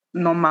like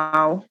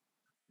normal.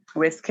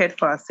 We're scared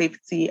for our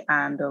safety,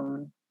 and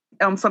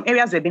some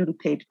areas were being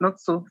looted, not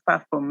so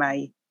far from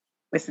my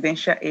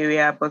residential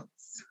area, but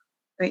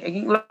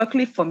again,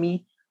 luckily for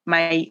me,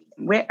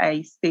 where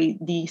I stay,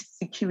 the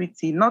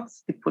security, not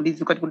the police,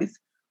 because the police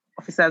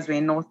officers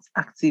were not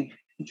active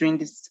during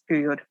this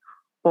period,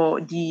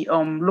 but the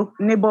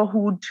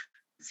neighborhood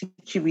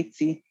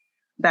security,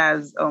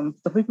 that's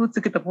the people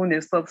took it upon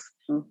themselves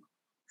to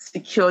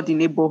secure the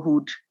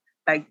neighborhood,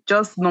 like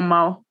just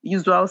normal,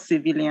 usual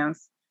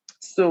civilians.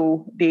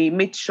 So they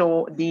made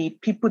sure the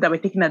people that were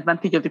taking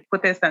advantage of the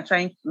protest and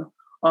trying to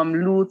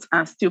loot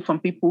and steal from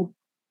people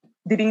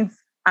didn't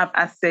have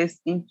access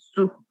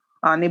into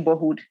our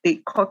neighborhood. They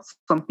caught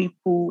some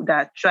people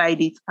that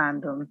tried it,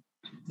 and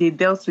they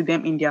dealt with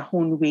them in their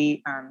own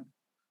way. And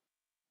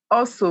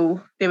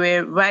also, there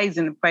were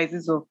rising the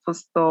prices of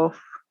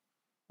foodstuff.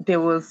 There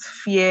was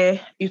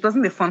fear. It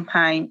wasn't a fun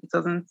time. It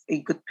wasn't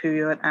a good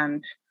period.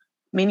 And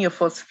many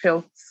of us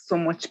felt so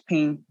much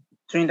pain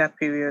during that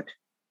period.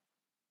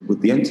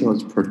 With the End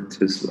SARS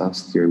protest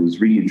last year, it was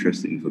really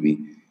interesting for me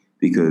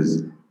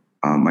because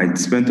I'd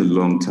spent a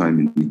long time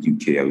in the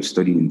UK. I was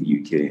studying in the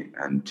UK,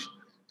 and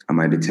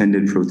I'd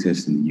attended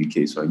protests in the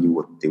UK, so I knew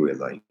what they were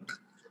like.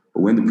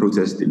 But when the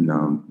protest in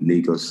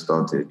Lagos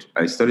started,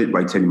 I started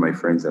by telling my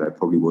friends that I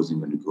probably wasn't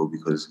going to go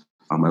because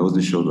I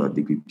wasn't sure that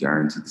they could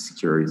guarantee the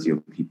security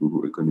of the people who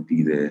were going to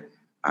be there.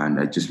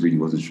 And I just really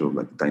wasn't sure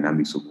the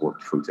dynamics of what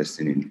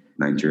protesting in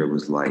Nigeria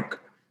was like.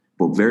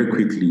 But very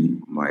quickly,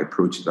 my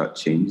approach to that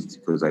changed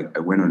because I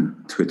went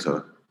on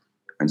Twitter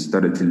and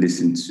started to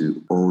listen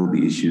to all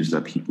the issues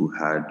that people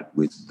had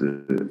with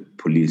the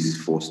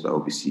police force that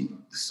obviously,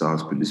 the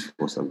SARS police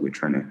force that we're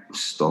trying to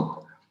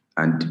stop.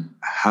 And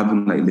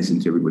having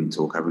listened to everybody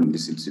talk, having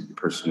listened to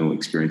personal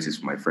experiences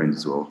from my friends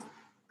as well,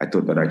 I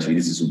thought that actually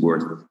this is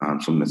worth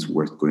something that's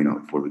worth going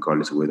out for,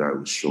 regardless of whether I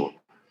was sure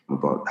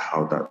about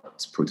how that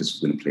protest was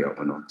going to play out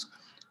or not.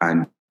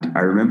 And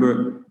I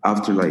remember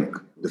after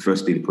the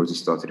first day the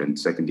protest started and the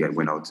second day I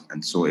went out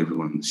and saw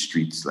everyone on the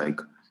streets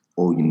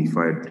all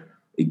unified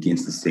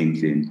against the same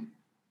thing.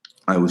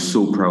 I was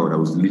so proud. I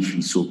was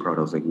literally so proud.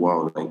 I was like,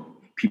 wow,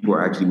 people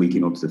are actually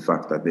waking up to the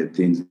fact that there are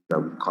things that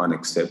we can't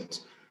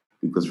accept,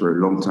 because for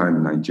a long time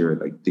in Nigeria,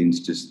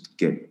 things just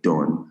get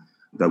done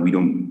that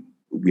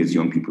we as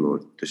young people or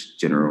just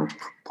general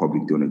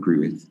public don't agree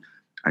with.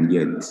 And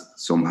yet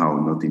somehow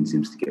nothing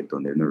seems to get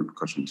done. There are no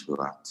repercussions for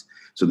that.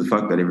 So the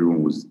fact that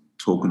everyone was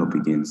talking up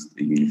against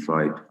a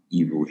unified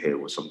evil here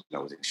was something I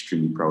was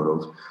extremely proud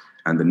of.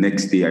 And the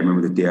next day, I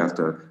remember the day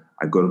after,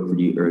 I got up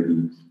pretty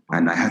early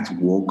and I had to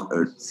walk.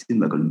 It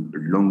seemed like a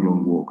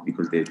long walk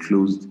because they had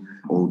closed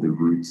all the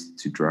routes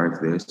to drive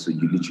there. So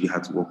you literally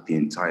had to walk the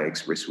entire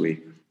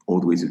expressway all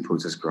the way to the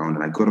protest ground.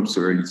 And I got up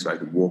so early so I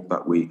could walk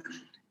that way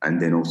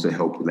and then also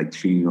help with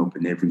cleaning up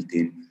and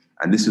everything.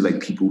 And this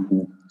is people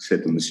who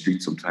slept on the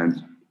street sometimes.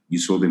 You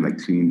saw them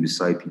cleaning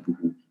beside people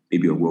who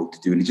maybe are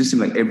well-to-do. And it just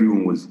seemed like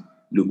everyone was,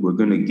 look, we're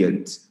going to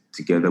get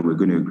together. We're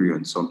going to agree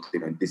on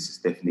something. And this is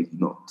definitely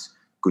not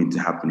going to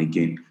happen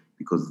again,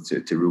 because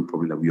it's a real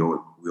problem that we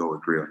all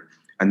agree on.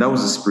 And that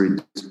was the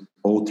spirit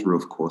all through,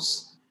 of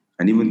course.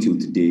 And even till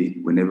today,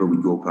 whenever we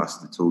go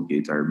past the toll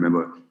gate, I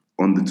remember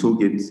on the toll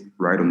gate,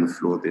 right on the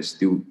floor, there's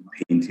still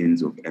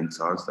paintings of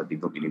EndSARS that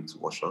they've not been able to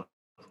wash off.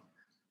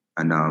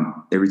 And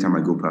every time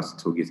I go past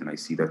the toll gate and I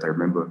see that, I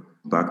remember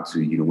back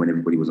to, when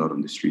everybody was out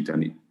on the street.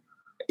 And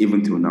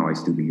even till now, I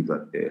still believe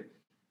that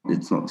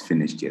it's not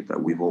finished yet,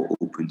 that we've all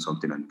opened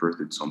something and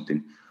birthed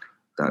something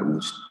that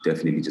will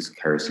definitely just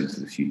carry us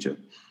into the future.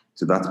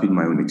 So that's been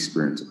my own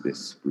experience of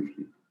this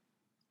briefly.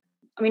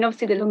 I mean,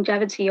 obviously the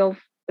longevity of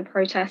the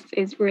protests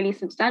is really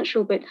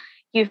substantial, but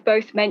you've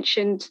both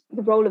mentioned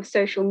the role of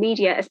social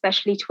media,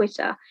 especially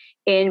Twitter,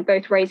 in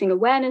both raising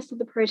awareness of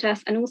the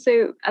protests and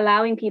also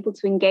allowing people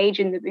to engage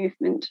in the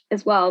movement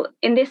as well.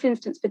 In this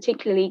instance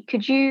particularly,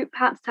 could you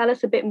perhaps tell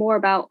us a bit more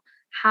about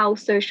how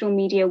social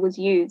media was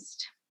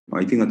used?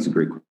 I think that's a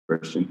great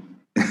question.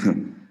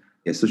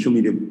 Yeah, social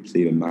media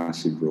played a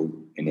massive role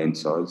in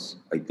EndSARS.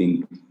 I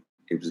think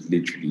it was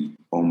literally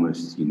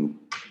almost,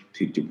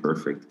 picture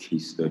perfect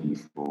case study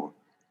for,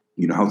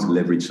 how to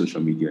leverage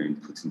social media in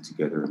putting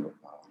together an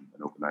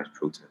organized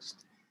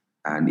protest.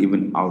 And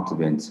even out of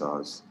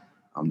EndSARS,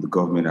 the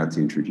government had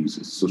to introduce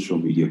a social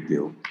media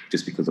bill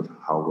just because of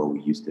how well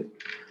we used it.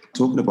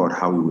 Talking about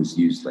how it was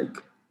used,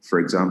 for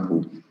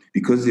example,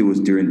 because it was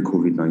during the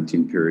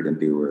COVID-19 period and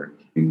they were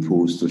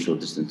imposed social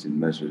distancing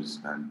measures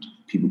and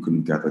people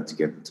couldn't gather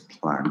together to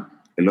plan,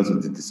 a lot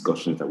of the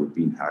discussions that were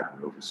being had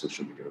were over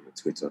social media, over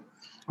Twitter.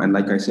 And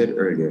like I said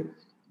earlier,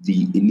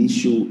 the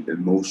initial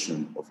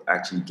emotion of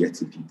actually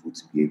getting people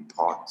to be a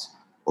part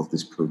of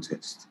this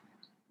protest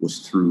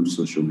was through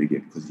social media,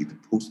 because you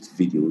could post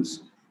videos,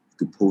 you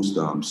could post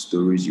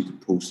stories, you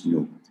could post,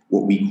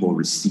 what we call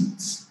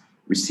receipts.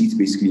 Receipts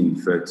basically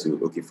infer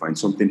to, okay, fine,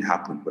 something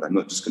happened, but I'm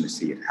not just going to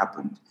say it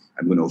happened.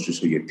 I'm going to also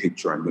show you a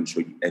picture. I'm going to show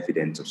you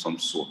evidence of some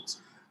sort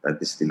that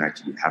this thing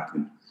actually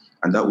happened.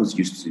 And that was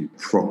used to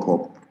prop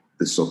up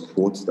the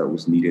support that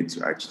was needed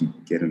to actually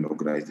get an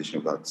organization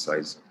of that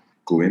size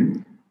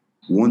going.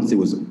 Once it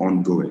was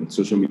ongoing,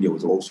 social media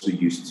was also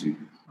used to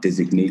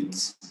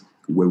designate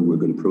where we were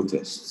going to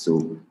protest.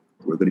 So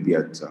we're going to be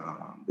at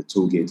the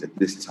toll gate at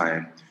this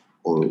time,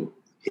 or,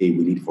 hey,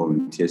 we need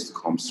volunteers to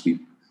come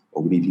sweep,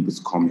 or we need people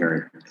to come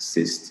here and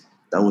assist.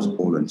 That was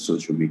all on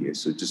social media.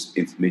 So just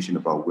information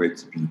about where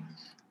to be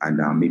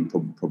and maybe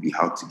probably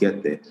how to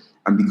get there.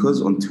 And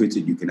because on Twitter,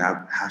 you can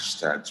have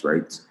hashtags,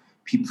 right?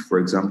 People, for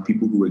example,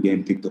 people who were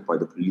getting picked up by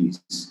the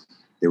police,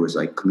 there was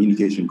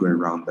communication going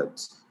around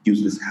that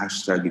use this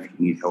hashtag if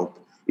you need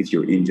help. If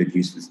you're injured,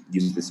 use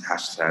this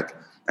hashtag.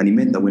 And it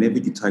meant that whenever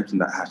you typed in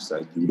that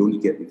hashtag, you would only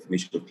get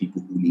information of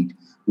people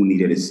who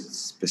needed a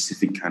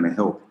specific kind of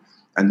help.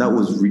 And that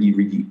was really,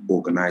 really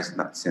organized in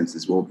that sense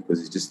as well,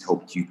 because it just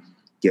helped you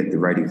get the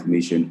right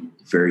information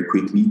very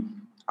quickly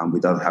and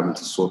without having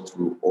to sort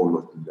through all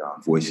of the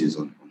voices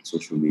on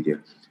social media.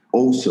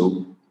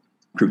 Also,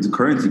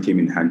 cryptocurrency came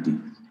in handy.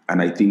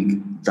 And I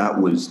think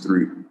that was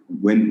through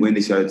when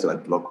they started to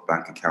block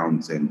bank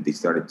accounts and they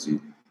started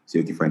to say,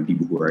 okay, find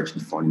people who are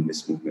actually funding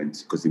this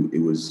movement, because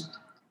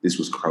this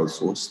was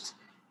crowdsourced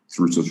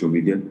through social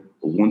media.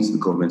 But once the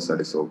government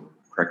started sort of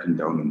cracking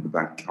down on the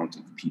bank account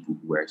of the people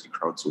who were actually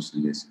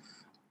crowdsourcing this,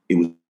 it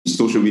was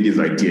social media's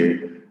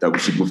idea that we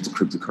should move to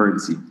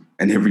cryptocurrency.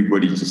 And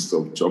everybody just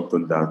sort of jumped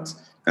on that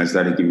and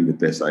started giving the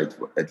best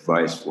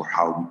advice for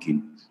how we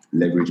can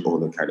leverage all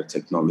the kind of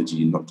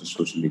technology, not just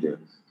social media,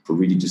 for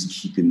really just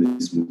keeping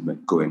this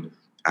movement going.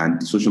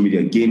 And social media,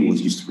 again,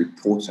 was used to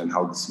report on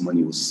how this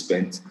money was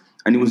spent.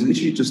 And it was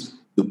literally just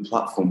the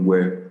platform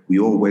where we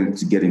all went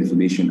to get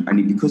information.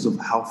 And because of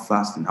how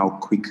fast and how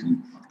quickly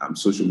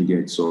social media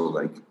itself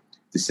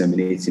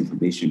disseminates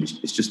information,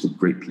 it's just a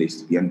great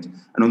place to be. And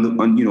on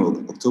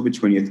October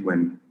 20th,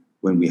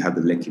 when we had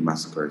the Lekki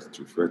massacre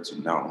to refer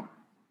to now,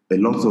 a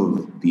lot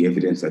of the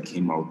evidence that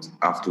came out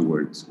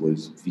afterwards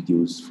was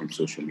videos from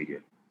social media.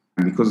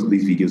 And because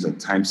these videos are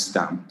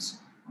time-stamped,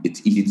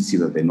 it's easy to see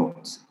that they're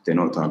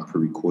not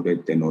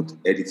pre-recorded, they're not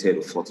edited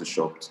or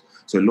photoshopped.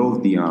 So a lot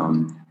of the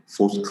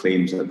false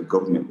claims that the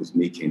government was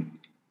making,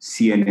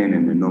 CNN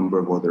and a number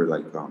of other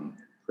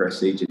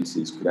press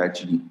agencies could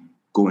actually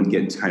go and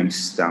get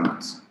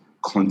time-stamped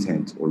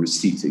content or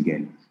receipts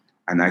again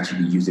and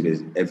actually use it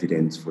as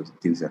evidence for the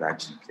things that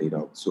actually played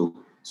out. So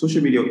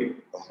social media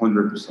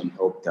 100%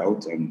 helped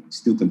out and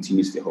still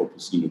continues to help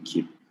us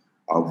keep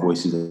our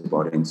voices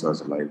about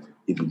EndSARS alive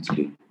even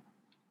today.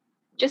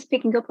 Just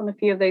picking up on a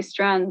few of those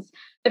strands,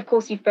 of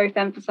course, you've both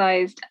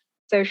emphasized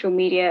social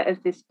media as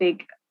this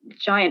big,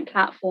 giant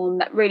platform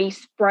that really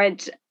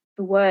spread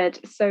the word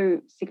so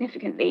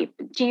significantly.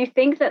 Do you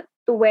think that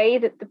the way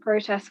that the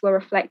protests were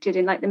reflected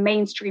in the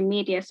mainstream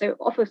media, so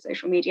off of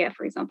social media,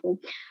 for example,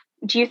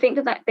 do you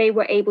think that they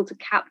were able to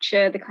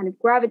capture the kind of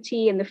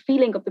gravity and the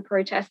feeling of the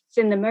protests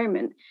in the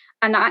moment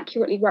and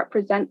accurately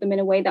represent them in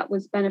a way that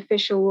was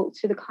beneficial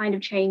to the kind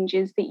of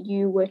changes that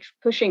you were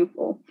pushing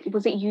for?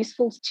 Was it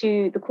useful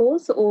to the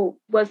cause, or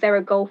was there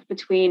a gulf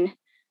between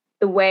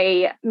the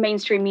way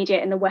mainstream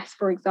media in the West,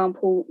 for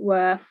example,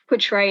 were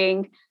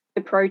portraying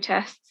the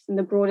protests and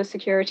the broader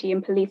security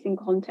and policing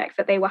context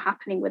that they were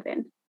happening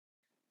within?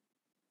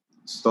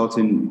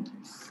 Starting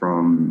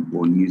from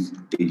news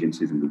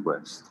agencies in the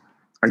West,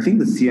 I think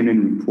the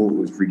CNN report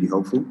was really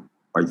helpful.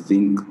 I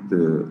think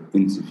the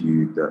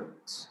interview that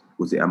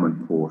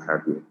Ahmed Paul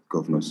had with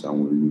Governor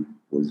Sanwo-Olu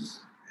was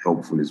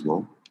helpful as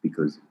well,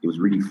 because it was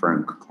really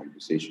frank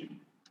conversation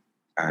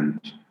and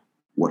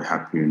what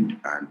happened,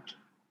 and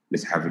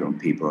let's have it on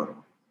paper,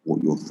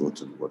 what your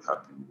thoughts on what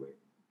happened were.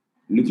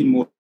 Looking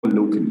more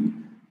locally,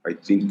 I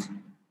think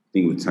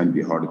it would tend to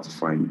be harder to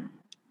find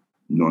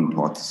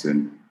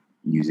non-partisan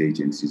news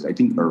agencies. I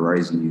think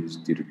Arise News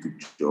did a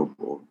good job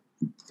of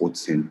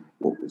reporting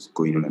what was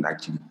going on and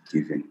actually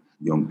giving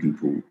young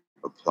people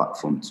a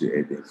platform to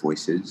air their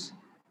voices,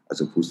 as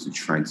opposed to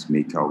trying to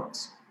make out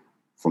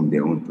from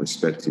their own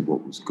perspective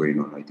what was going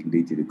on. I think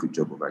they did a good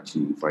job of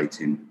actually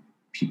inviting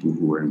people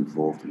who were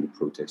involved in the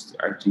protest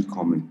to actually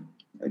come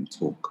and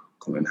talk,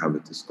 come and have a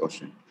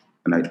discussion.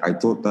 And I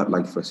thought that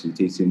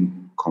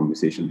facilitating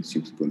conversations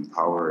between people in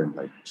power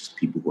and just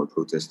people who are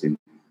protesting,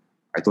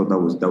 I thought that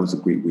was a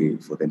great way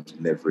for them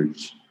to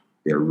leverage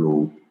their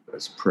role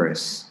as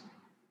press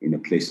in a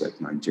place like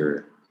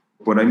Nigeria.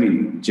 But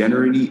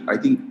generally, I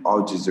think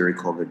Al Jazeera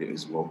covered it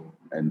as well.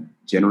 And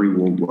generally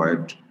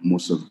worldwide,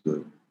 most of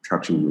the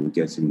traction we were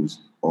getting was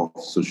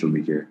off social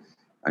media.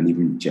 And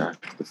even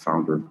Jack, the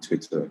founder of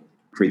Twitter,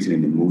 creating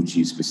an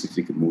emoji,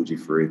 specific emoji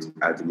for it,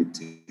 adding it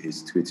to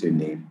his Twitter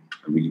name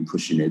and really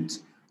pushing it.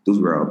 Those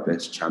were our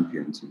best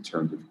champions in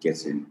terms of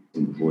getting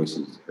the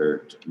voices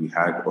heard. We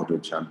had other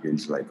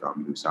champions like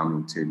Lewis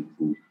Hamilton,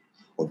 who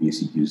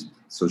obviously used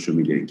social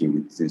media again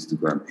with his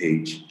Instagram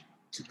page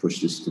to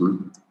push this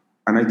through.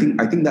 And I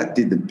think that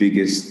did the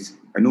biggest.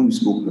 I know we've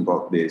spoken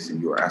about this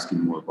and you're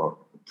asking more about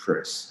the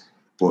press,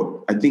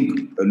 but I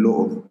think a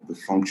lot of the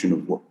function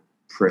of what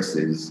press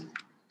is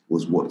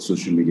was what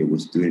social media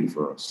was doing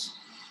for us.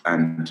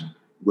 And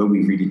where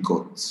we really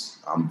got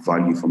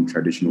value from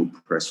traditional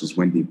press was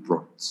when they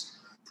brought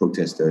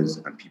protesters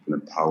and people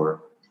in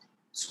power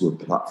to a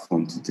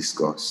platform to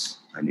discuss,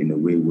 and in a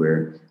way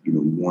where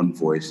one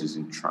voice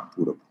isn't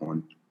trampled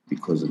upon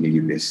because of maybe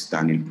they're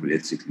standing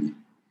politically.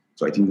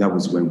 So I think that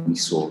was when we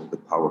saw the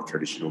power of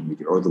traditional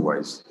media.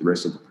 Otherwise, the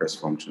rest of the press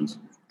functions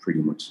pretty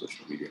much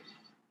social media.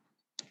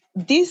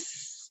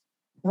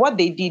 What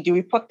they did, the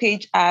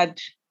reportage had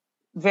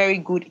very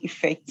good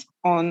effect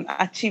on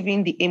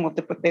achieving the aim of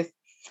the protest.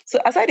 So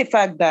aside the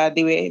fact that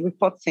they were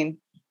reporting,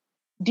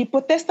 the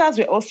protesters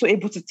were also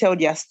able to tell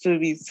their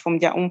stories from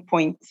their own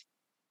point.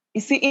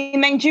 You see,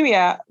 in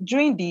Nigeria,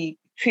 during the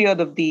period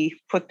of the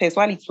protest,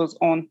 while it was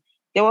on,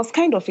 there was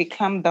kind of a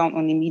clampdown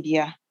on the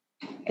media,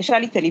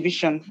 especially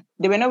television.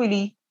 They were not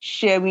really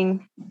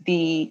sharing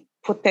the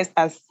protest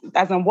as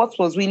on what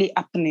was really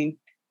happening.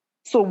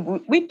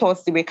 So we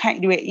thought they were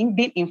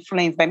being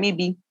influenced by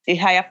maybe a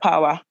higher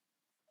power.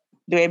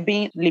 They were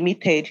being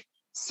limited.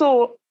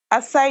 So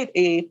aside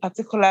a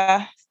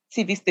particular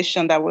TV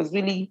station that was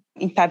really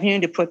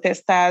interviewing the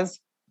protesters,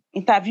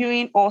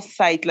 interviewing all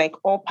sides,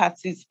 all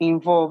parties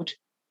involved,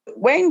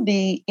 when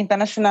the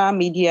international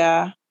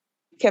media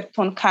kept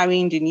on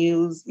carrying the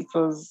news, it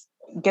was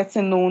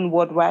getting known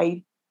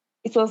worldwide.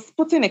 It was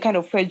putting a kind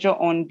of pressure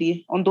on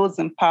those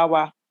in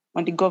power,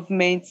 on the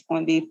government,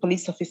 on the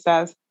police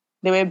officers.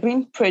 They were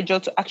bringing pressure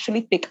to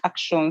actually take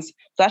actions,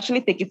 to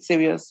actually take it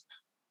serious.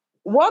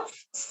 What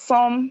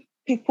some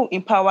people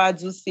in power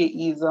do say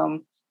is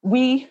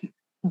we,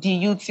 the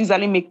youth,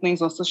 usually make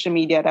noise on social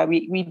media that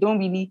we don't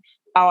really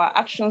our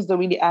actions don't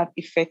really have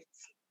effect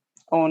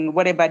on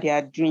whatever they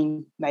are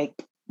doing. Like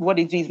what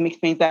they do is make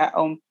things that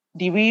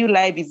the real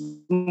life is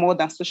more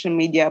than social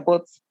media.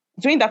 But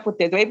during that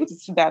protest, they were able to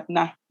see that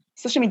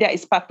social media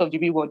is part of the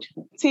real world.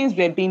 Things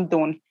were being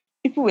done.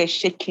 People were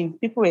shaking.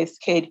 People were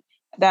scared.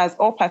 That's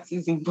all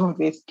parties involved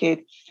were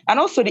scared. And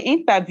also the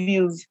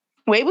interviews,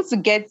 we're able to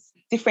get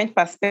different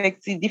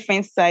perspectives,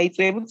 different sides.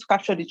 We're able to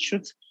capture the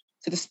truth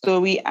to the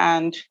story.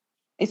 And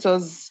it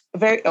was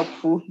very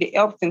helpful. They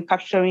helped in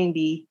capturing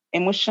the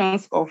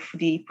emotions of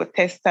the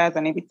protesters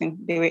and everything.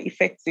 They were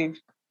effective.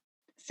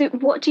 So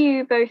what do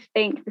you both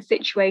think the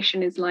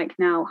situation is like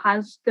now?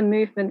 Has the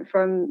movement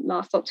from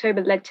last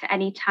October led to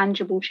any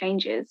tangible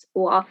changes,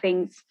 or are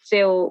things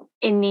still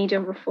in need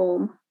of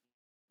reform?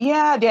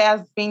 Yeah, there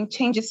has been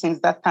changes since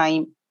that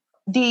time.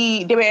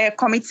 There were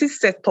committees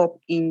set up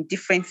in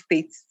different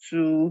states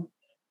to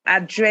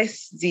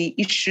address the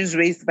issues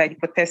raised by the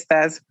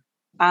protesters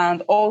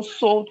and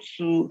also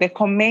to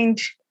recommend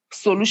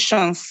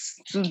solutions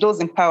to those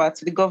in power,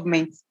 to the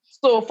government.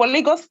 So for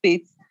Lagos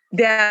State,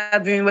 there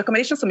have been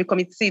recommendations from the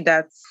committee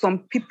that some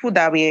people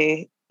that were,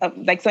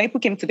 some people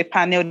came to the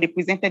panel, they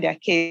presented their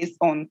case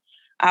on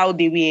how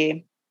they were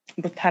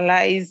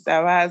brutalized,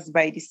 harassed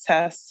by the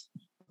SARS.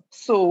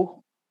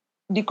 So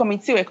the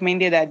committee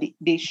recommended that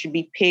they should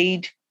be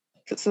paid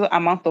a certain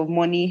amount of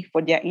money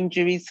for their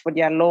injuries, for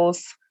their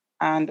loss,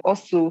 and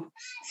also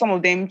some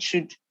of them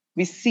should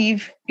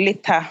receive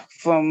letter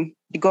from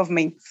the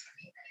government,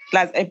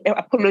 like an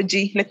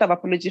letter of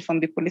apology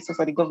from the police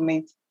or the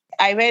government.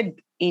 I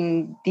read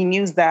in the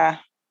news that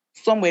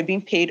some were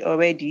being paid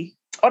already.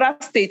 Other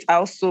states are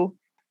also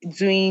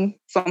doing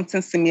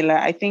something similar.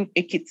 I think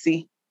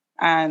Ekiti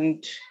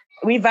and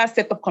Rivers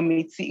State set up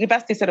committee,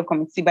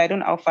 but I don't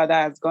know how far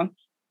that has gone.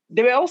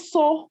 There were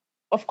also,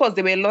 of course,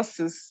 there were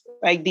losses.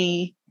 Like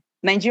the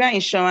Nigerian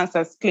insurance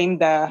has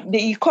claimed that the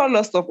equal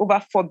loss of over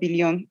 4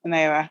 billion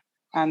naira,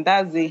 and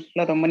that's a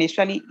lot of money,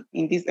 especially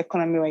in this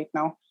economy right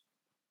now.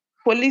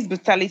 Police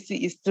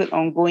brutality is still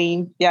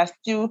ongoing.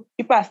 People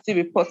are still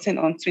reporting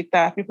on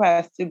Twitter. People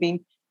are still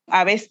being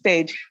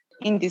arrested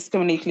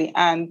indiscriminately.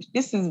 And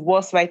this is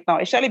worse right now,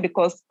 especially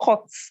because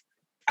courts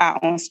are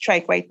on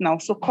strike right now.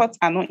 So courts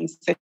are not in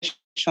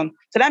session.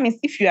 So that means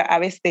if you are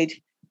arrested,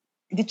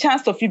 the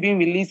chance of you being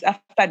released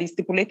after the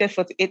stipulated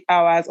 48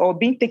 hours or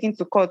being taken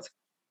to court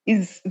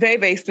is very,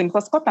 very slim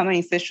because courts are not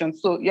in session.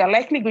 So you're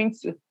likely going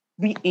to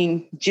be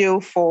in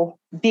jail for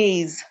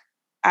days.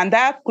 And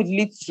that could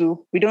lead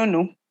to, we don't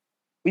know.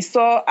 We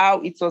saw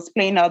how it was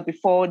playing out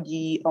before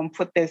the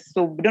protest.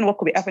 So we don't know what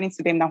could be happening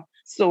to them now.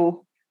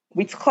 So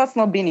with courts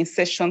not being in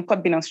session,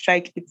 court being on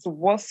strike, it's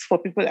worse for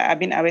people that have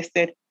been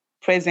arrested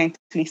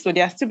presently. So they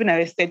are still being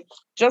arrested.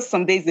 Just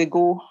some days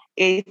ago,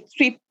 a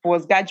tweet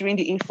was gathering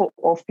the info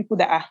of people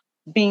that are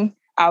being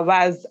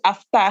harassed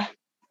after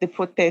the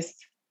protest.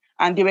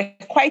 And they were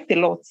quite a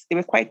lot.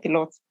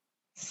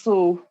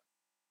 So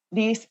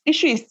the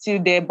issue is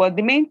still there. But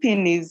the main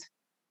thing is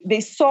they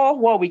saw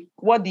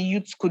what the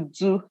youth could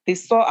do. They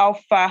saw how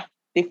far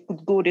they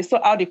could go. They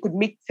saw how they could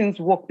make things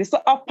work. They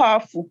saw how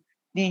powerful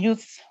the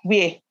youth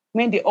were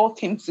when they all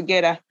came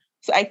together.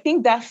 So I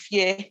think that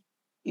fear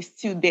is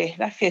still there.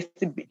 That fear is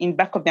still in the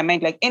back of their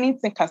mind. Like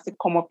anything can still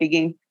come up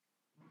again.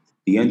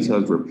 The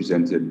NTLs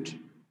represented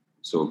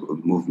a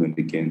movement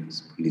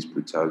against police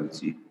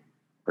brutality,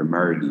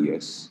 primarily,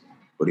 yes,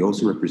 but they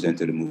also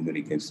represented a movement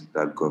against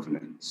bad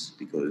governance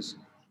because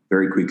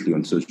very quickly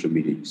on social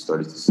media, you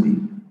started to see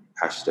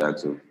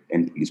hashtags of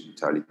end police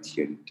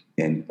brutality and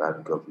end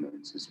bad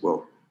governance as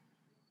well.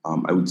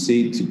 I would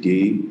say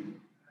today,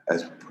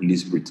 as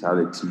police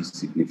brutality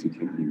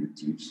significantly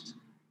reduced,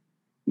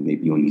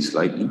 maybe only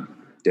slightly,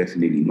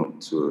 definitely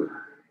not to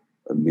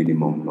a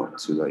minimum, not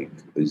to like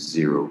a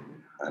zero.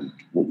 And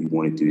what we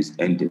want to do is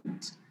end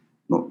it,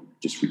 not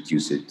just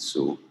reduce it.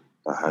 So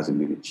that hasn't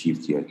been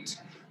achieved yet.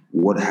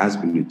 What has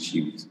been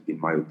achieved, in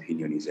my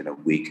opinion, is an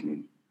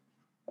awakening.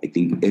 I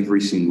think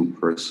every single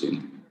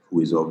person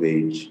who is of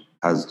age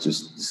has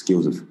just the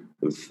skills of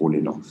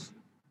falling off.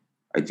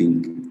 I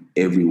think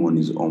everyone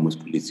is almost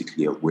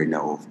politically aware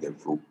now of their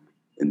role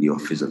in the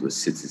office of a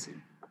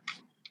citizen.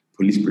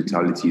 Police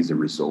brutality is a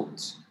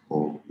result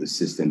of the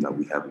system that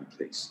we have in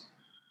place.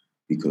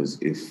 Because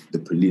if the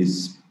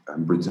police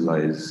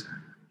brutalize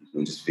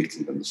just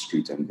victims on the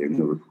street and there are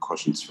no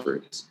repercussions for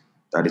it,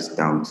 that is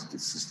down to the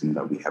system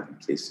that we have in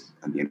place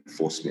and the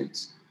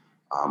enforcement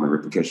and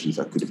repercussions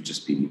that could have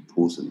just been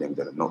imposed on them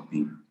that are not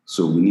being.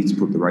 So we need to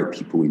put the right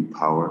people in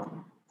power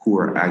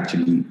who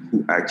actually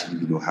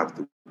have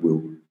the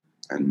will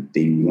and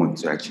they want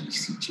to actually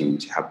see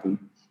change happen.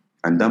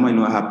 And that might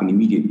not happen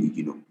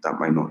immediately, that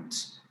might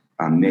not.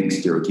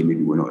 Next year, okay,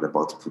 maybe we're not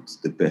about to put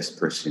the best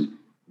person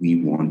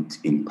we want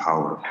in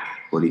power.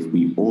 But if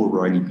we all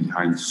rally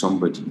behind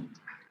somebody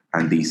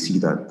and they see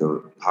that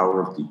the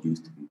power of the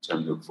youth in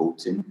terms of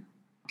voting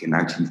can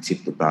actually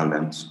tip the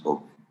balance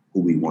of who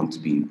we want to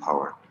be in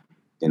power,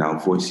 then our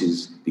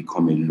voices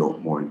become a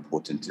lot more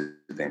important to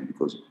them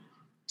because,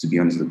 to be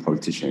honest, the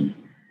politician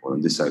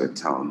on this side of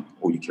town,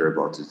 all you care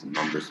about is the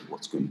numbers of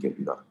what's going to get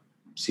you that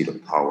seat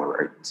of power,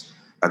 right?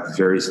 at the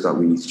very start,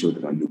 we need to show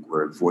them, look,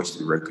 we're a voice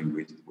to reckon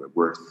with.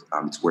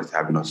 It's worth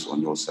having us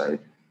on your side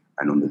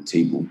and on the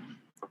table.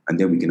 And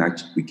then we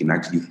can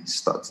actually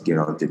start to get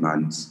our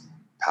demands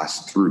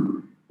passed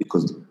through.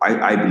 Because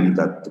I believe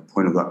that the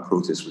point of that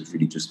protest was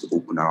really just to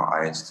open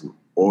our eyes to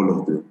all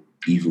of the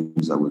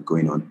evils that were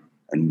going on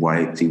and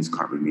why things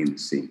can't remain the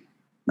same.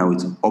 Now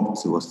it's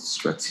up to us to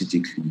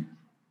strategically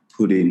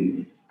put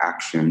in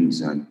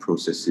actions and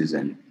processes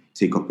and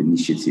take up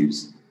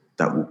initiatives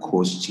that will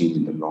cause change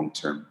in the long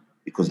term.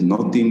 Because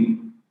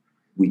nothing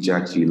which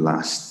actually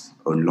lasts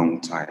a long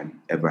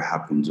time ever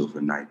happens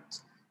overnight.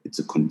 It's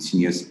a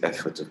continuous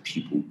effort of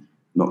people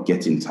not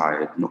getting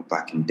tired, not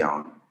backing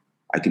down.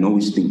 I can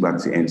always think back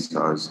to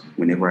NSTARS.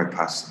 Whenever I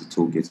pass the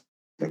toll gate,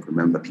 I can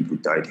remember people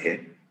died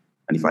here.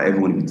 And if I ever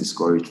want to be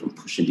discouraged from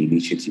pushing the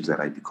initiatives that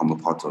I become a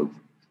part of,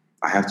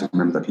 I have to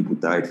remember that people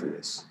died for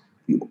this.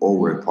 We all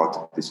were a part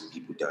of this and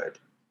people died.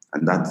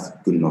 And that's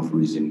good enough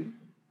reason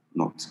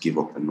not to give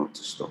up and not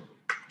to stop.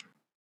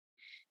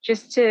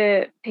 Just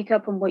to pick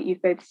up on what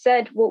you've both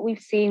said, what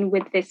we've seen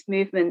with this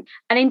movement,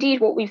 and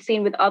indeed what we've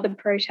seen with other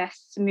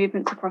protests and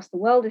movements across the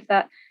world, is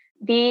that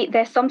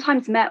they're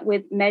sometimes met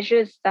with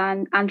measures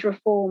and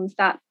reforms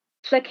that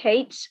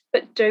placate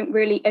but don't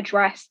really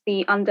address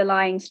the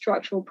underlying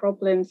structural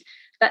problems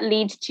that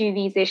lead to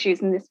these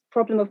issues and this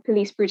problem of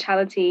police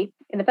brutality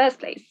in the first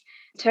place.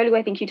 Tolu,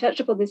 I think you touched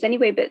upon this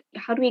anyway, but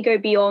how do we go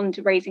beyond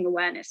raising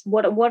awareness?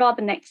 What are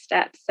the next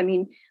steps? I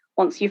mean,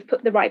 once you've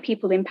put the right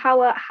people in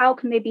power, how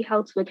can they be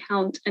held to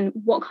account? And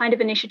what kind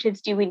of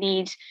initiatives do we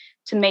need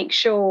to make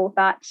sure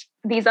that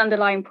these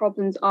underlying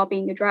problems are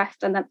being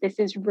addressed and that this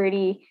is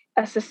really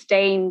a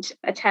sustained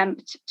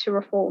attempt to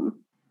reform?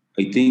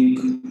 I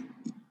think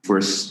for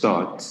a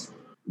start,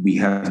 we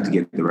have to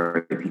get the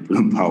right people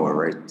in power,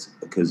 right?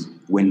 Because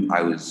when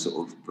I was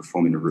sort of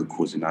performing a root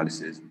cause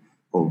analysis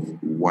of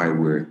why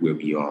we're where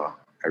we are,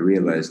 I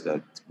realized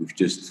that we've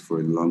just,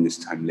 for the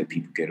longest time, let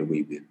people get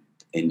away with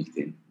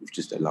anything. We've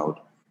just allowed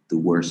the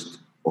worst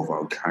of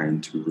our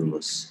kind to rule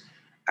us.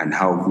 And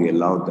how have we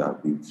allowed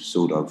that? We've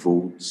sold our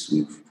votes,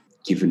 we've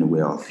given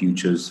away our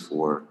futures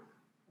for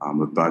a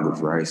bag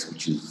of rice,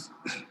 which is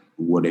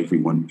what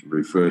everyone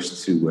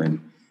refers to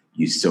when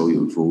you sell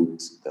your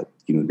vote, that,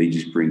 they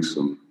just bring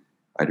some,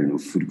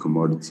 food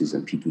commodities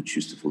and people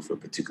choose to vote for a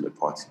particular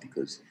party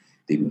because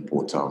they've been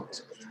bought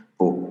out.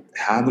 But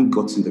haven't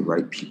gotten the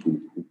right people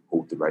who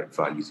hold the right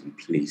values in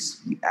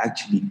place. We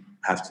actually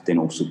have to then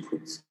also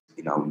put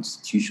in our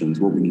institutions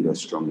what we need are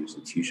strong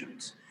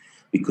institutions,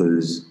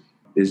 because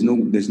there's no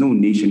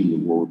nation in the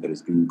world that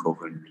is being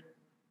governed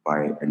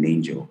by an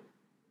angel.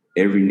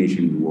 Every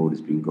nation in the world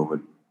is being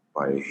governed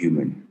by a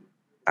human,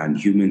 and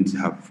humans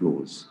have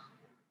flaws.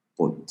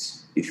 But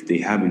if they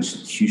have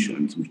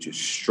institutions which are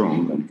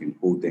strong and can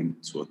hold them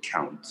to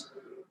account,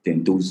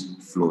 then those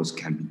flaws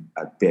can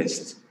be, at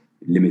best,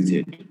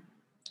 limited.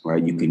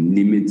 Right? You can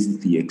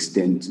limit the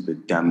extent to the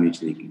damage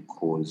they can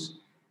cause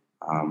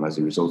as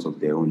a result of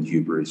their own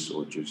hubris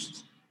or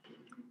just...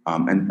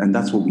 And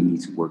that's what we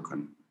need to work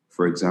on.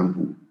 For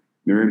example,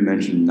 Miriam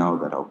mentioned now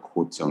that our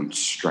courts are on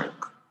strike.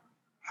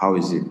 How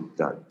is it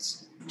that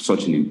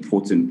such an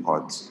important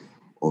part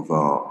of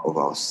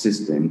our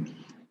system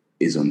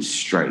is on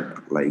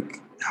strike?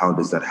 Like, how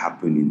does that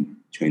happen in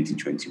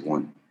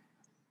 2021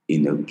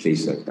 in a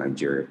place like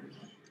Nigeria?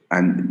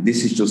 And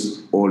this is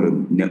just all a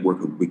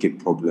network of wicked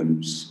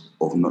problems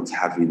of not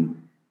having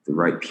the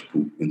right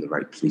people in the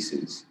right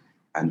places.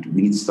 And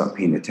we need to start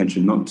paying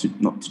attention, not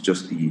to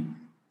just the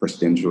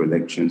presidential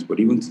elections, but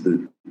even to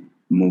the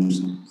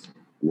most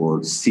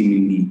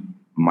seemingly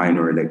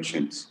minor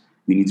elections.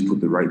 We need to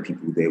put the right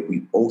people there.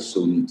 We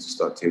also need to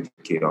start to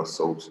educate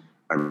ourselves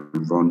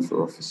and run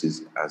for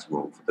offices as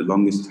well. For the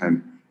longest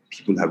time,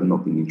 people have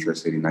not been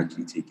interested in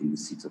actually taking the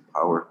seat of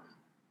power,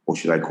 or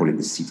should I call it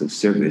the seat of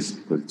service,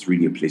 because it's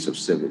really a place of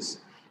service.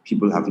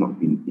 People have not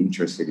been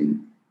interested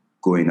in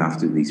going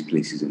after these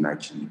places and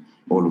actually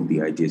all of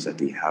the ideas that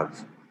they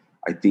have.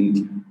 I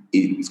think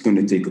it's going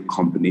to take a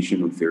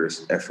combination of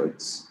various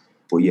efforts.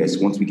 But yes,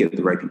 once we get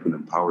the right people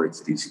in power,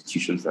 it's the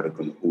institutions that are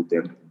going to hold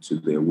them to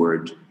their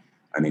word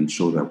and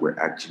ensure that we're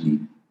actually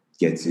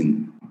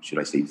getting, should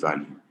I say,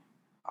 value,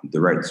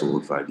 the right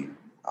sort of value.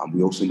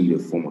 We also need a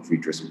form of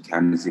redress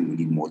mechanism. We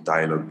need more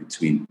dialogue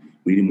we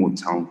need more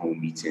town hall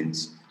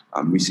meetings.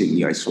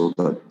 Recently, I saw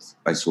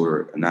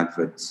an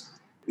advert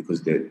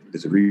because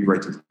there's a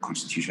rewrite of the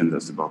Constitution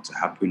that's about to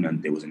happen,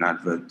 and there was an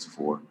advert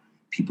for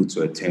people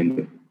to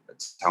attend a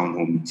town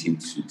hall meeting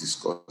to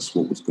discuss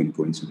what was going to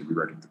go into the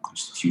rewrite of the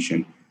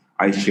Constitution.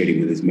 I shared it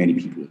with as many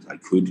people as I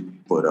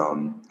could, but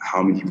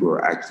how many people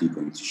are actually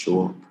going to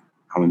show up?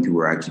 How many people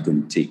are actually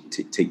going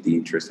to take the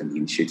interest and the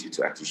initiative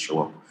to actually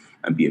show up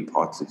and be a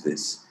part of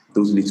this?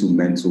 Those little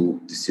mental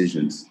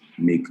decisions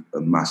make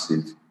a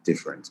massive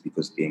difference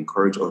because they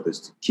encourage others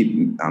to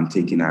keep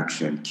taking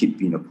action, keep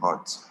being a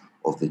part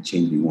of the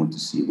change we want to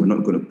see. We're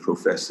not going to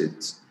profess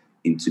it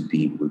into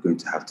being. We're going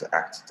to have to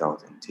act it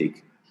out and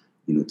take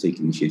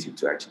initiative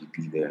to actually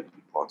be there and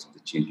be part of the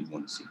change we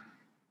want to see.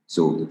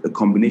 So the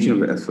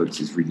combination of efforts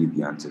is really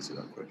the answer to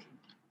that question.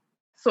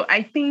 So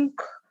I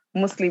think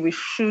mostly we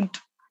should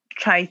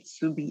try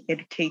to be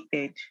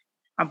educated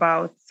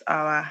about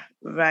our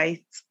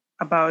rights,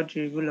 about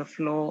the rule of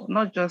law,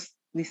 not just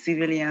the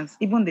civilians,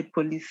 even the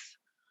police.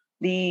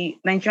 The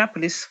Nigerian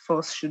police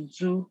force should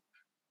do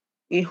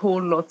a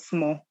whole lot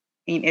more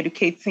in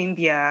educating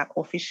their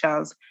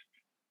officials.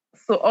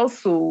 So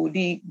also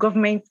the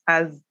government,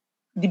 as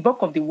the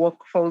bulk of the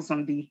work falls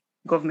on the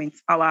government.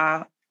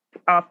 Our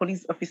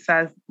police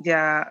officers,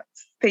 their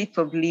state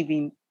of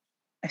living,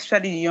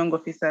 especially the young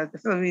officers,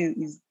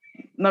 is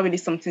not really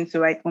something to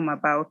write home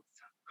about.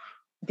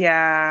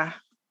 Their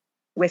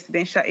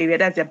residential area,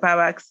 that's their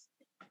barracks,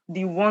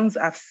 the ones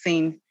I've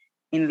seen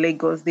in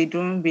Lagos, they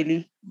don't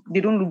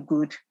look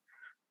good.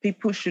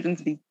 People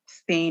shouldn't be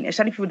staying,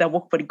 especially people that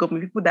work for the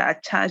government, people that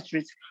are charged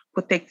with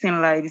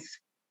protecting lives.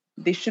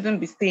 They shouldn't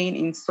be staying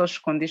in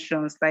such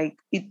conditions. Like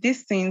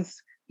these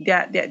things,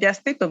 their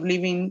state of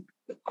living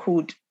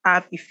could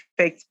have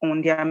effects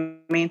on their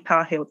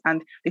mental health,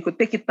 and they could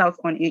take it out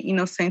on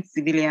innocent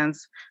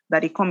civilians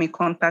that they come in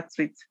contact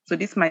with. So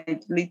this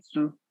might lead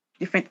to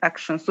different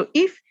actions. So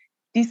if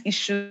these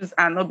issues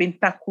are not being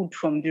tackled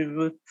from the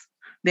root,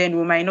 then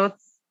we might not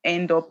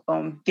end up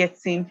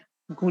getting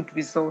good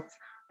results.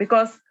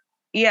 Because,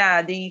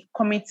 the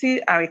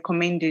committee are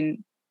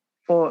recommending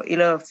for a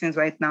lot of things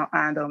right now,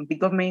 and the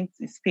government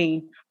is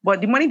paying,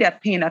 but the money they're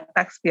paying are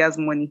taxpayers'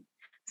 money.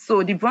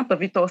 So the brunt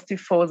of it all still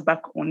falls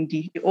back on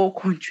the whole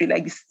country,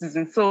 like the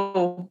citizens.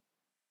 So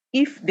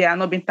if they are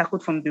not being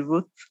tackled from the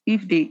root,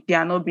 if they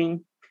are not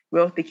being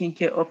well taken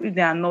care of, if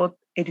they are not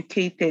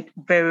educated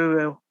very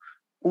well,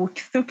 we'll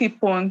still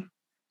keep on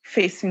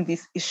facing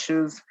these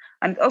issues.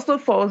 And it also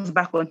falls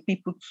back on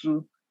people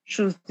to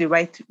choose the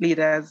right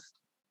leaders.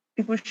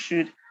 People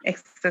should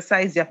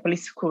exercise their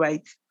political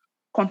rights,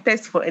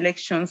 contest for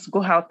elections,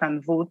 go out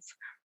and vote,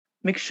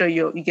 make sure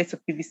you get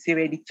your PVC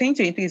ready.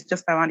 2023 is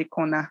just around the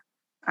corner,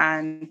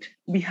 and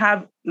we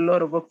have a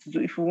lot of work to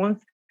do if we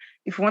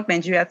want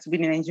Nigeria to be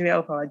the Nigeria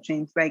of our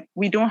dreams. Like,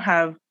 we don't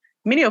have,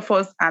 many of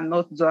us are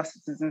not dual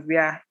citizens. We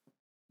are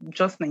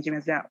just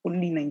Nigerians. We are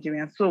only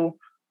Nigerians. So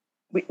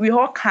we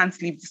all can't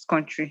leave this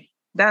country.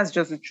 That's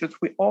just the truth.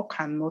 We all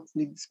cannot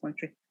leave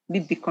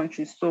the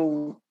country.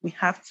 So we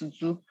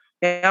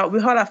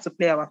all have to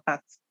play our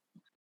part.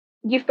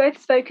 You've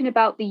both spoken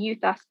about the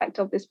youth aspect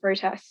of this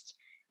protest.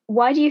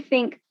 Why do you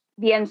think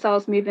the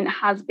EndSARS movement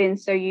has been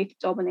so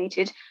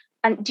youth-dominated?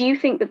 And do you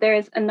think that there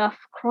is enough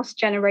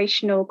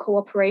cross-generational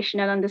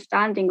cooperation and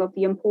understanding of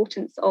the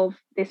importance of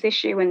this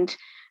issue and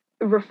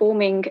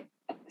reforming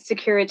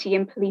security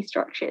and police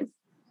structures?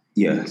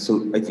 Yeah,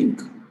 so I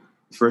think,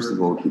 first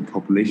of all, the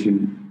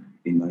population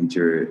in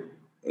Nigeria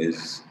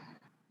is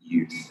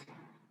youth.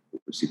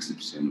 Over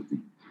 60% of the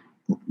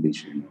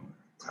population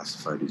are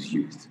classified as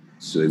youth.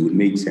 So it would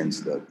make sense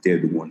that they're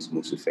the ones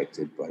most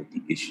affected by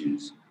the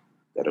issues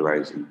that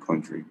arise in the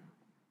country.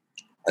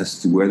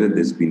 As to whether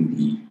there's been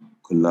the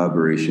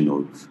collaboration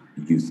of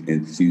youth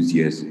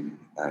enthusiasm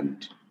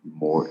and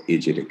more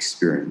aged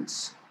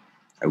experience,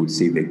 I would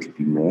say there could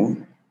be more,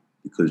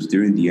 because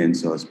during the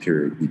EndSARS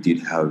period, we did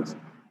have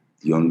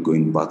the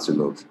ongoing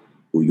battle of,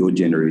 well, your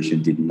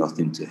generation did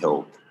nothing to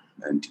help,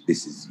 and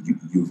this is,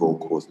 you've all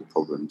caused the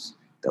problems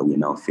that we're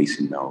now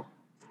facing now.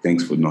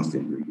 Thanks for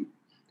nothing, really.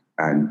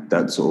 And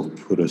that sort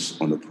of put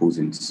us on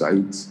opposing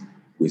sides,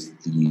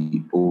 with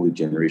the older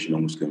generation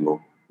almost going,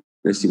 well,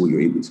 let's see what you're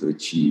able to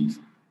achieve,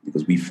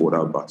 because we fought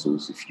our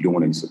battles. If you don't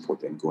want any support,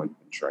 then go and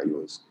try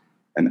yours.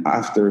 And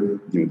after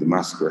the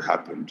massacre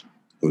happened,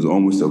 it was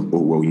almost like, oh,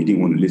 well, you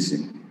didn't want to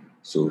listen.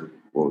 So,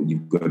 well,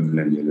 you've got to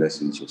learn your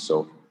lessons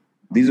yourself.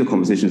 These are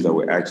conversations that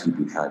were actually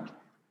being had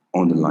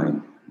on the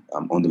line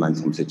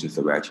conversations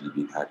that were actually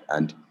being had.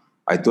 And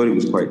I thought it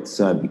was quite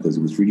sad, because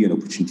it was really an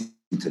opportunity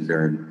to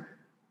learn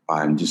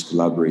and just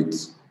collaborate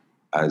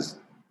as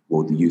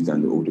well, the youth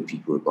and the older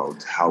people,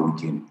 about how we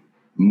can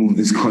move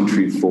this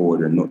country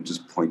forward and not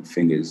just point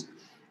fingers.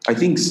 I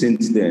think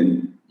since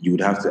then, you would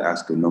have to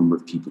ask a number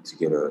of people to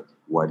get a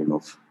wide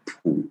enough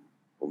pool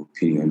of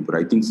opinion. But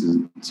I think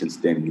since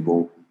then, we've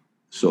all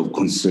sort of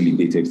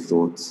consolidated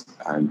thoughts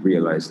and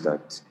realized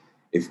that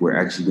if we're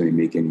actually going to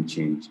make any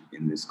change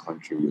in this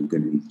country, we're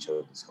going to need each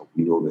other's help.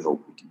 We need all the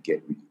help we can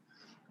get.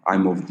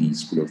 I'm of the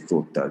school of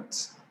thought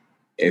that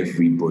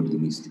everybody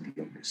needs to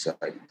be on their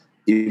side.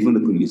 Even the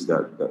police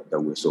that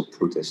we're so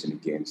protesting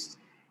against,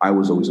 I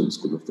was always of the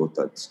school of thought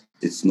that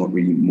it's not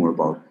really more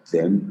about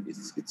them,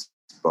 it's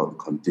about the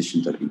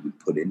conditions that they would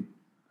put in.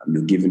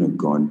 You're given a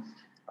gun,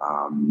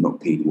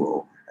 not paid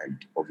well,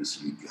 and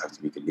obviously you have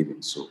to make a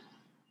living. So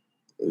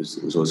it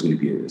was always going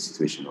to be a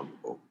situation of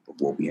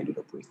what we ended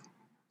up with.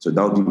 So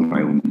that would be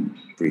my own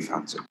brief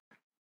answer.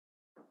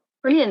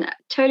 Brilliant.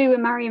 Tolu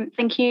and Mariam,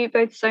 thank you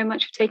both so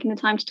much for taking the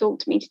time to talk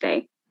to me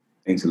today.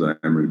 Thanks a lot,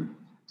 Emery.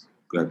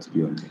 Glad to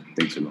be on here.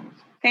 Thanks a lot.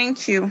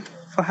 Thank you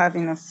for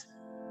having us.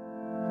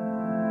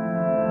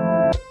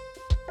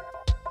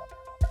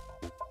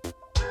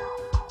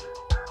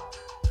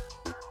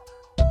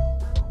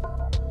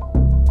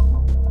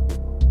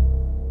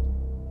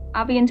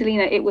 Abby and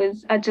Delina, it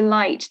was a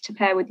delight to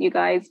pair with you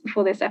guys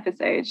for this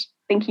episode.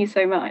 Thank you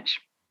so much.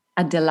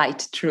 A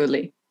delight,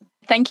 truly.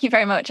 Thank you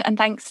very much. And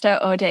thanks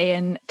to Ode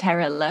and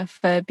Terela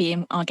for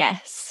being our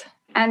guests.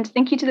 And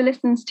thank you to the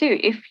listeners too.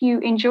 If you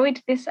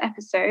enjoyed this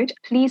episode,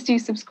 please do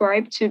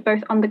subscribe to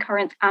both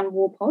Undercurrent and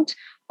WarPod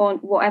on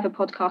whatever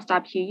podcast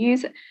app you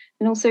use.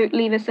 And also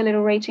leave us a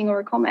little rating or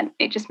a comment.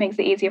 It just makes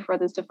it easier for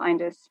others to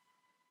find us.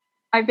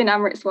 I've been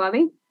Amrit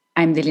Swali.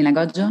 I'm Delina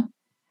Goggio.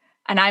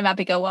 And I'm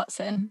Abigail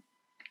Watson.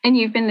 And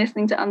you've been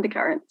listening to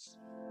Undercurrents.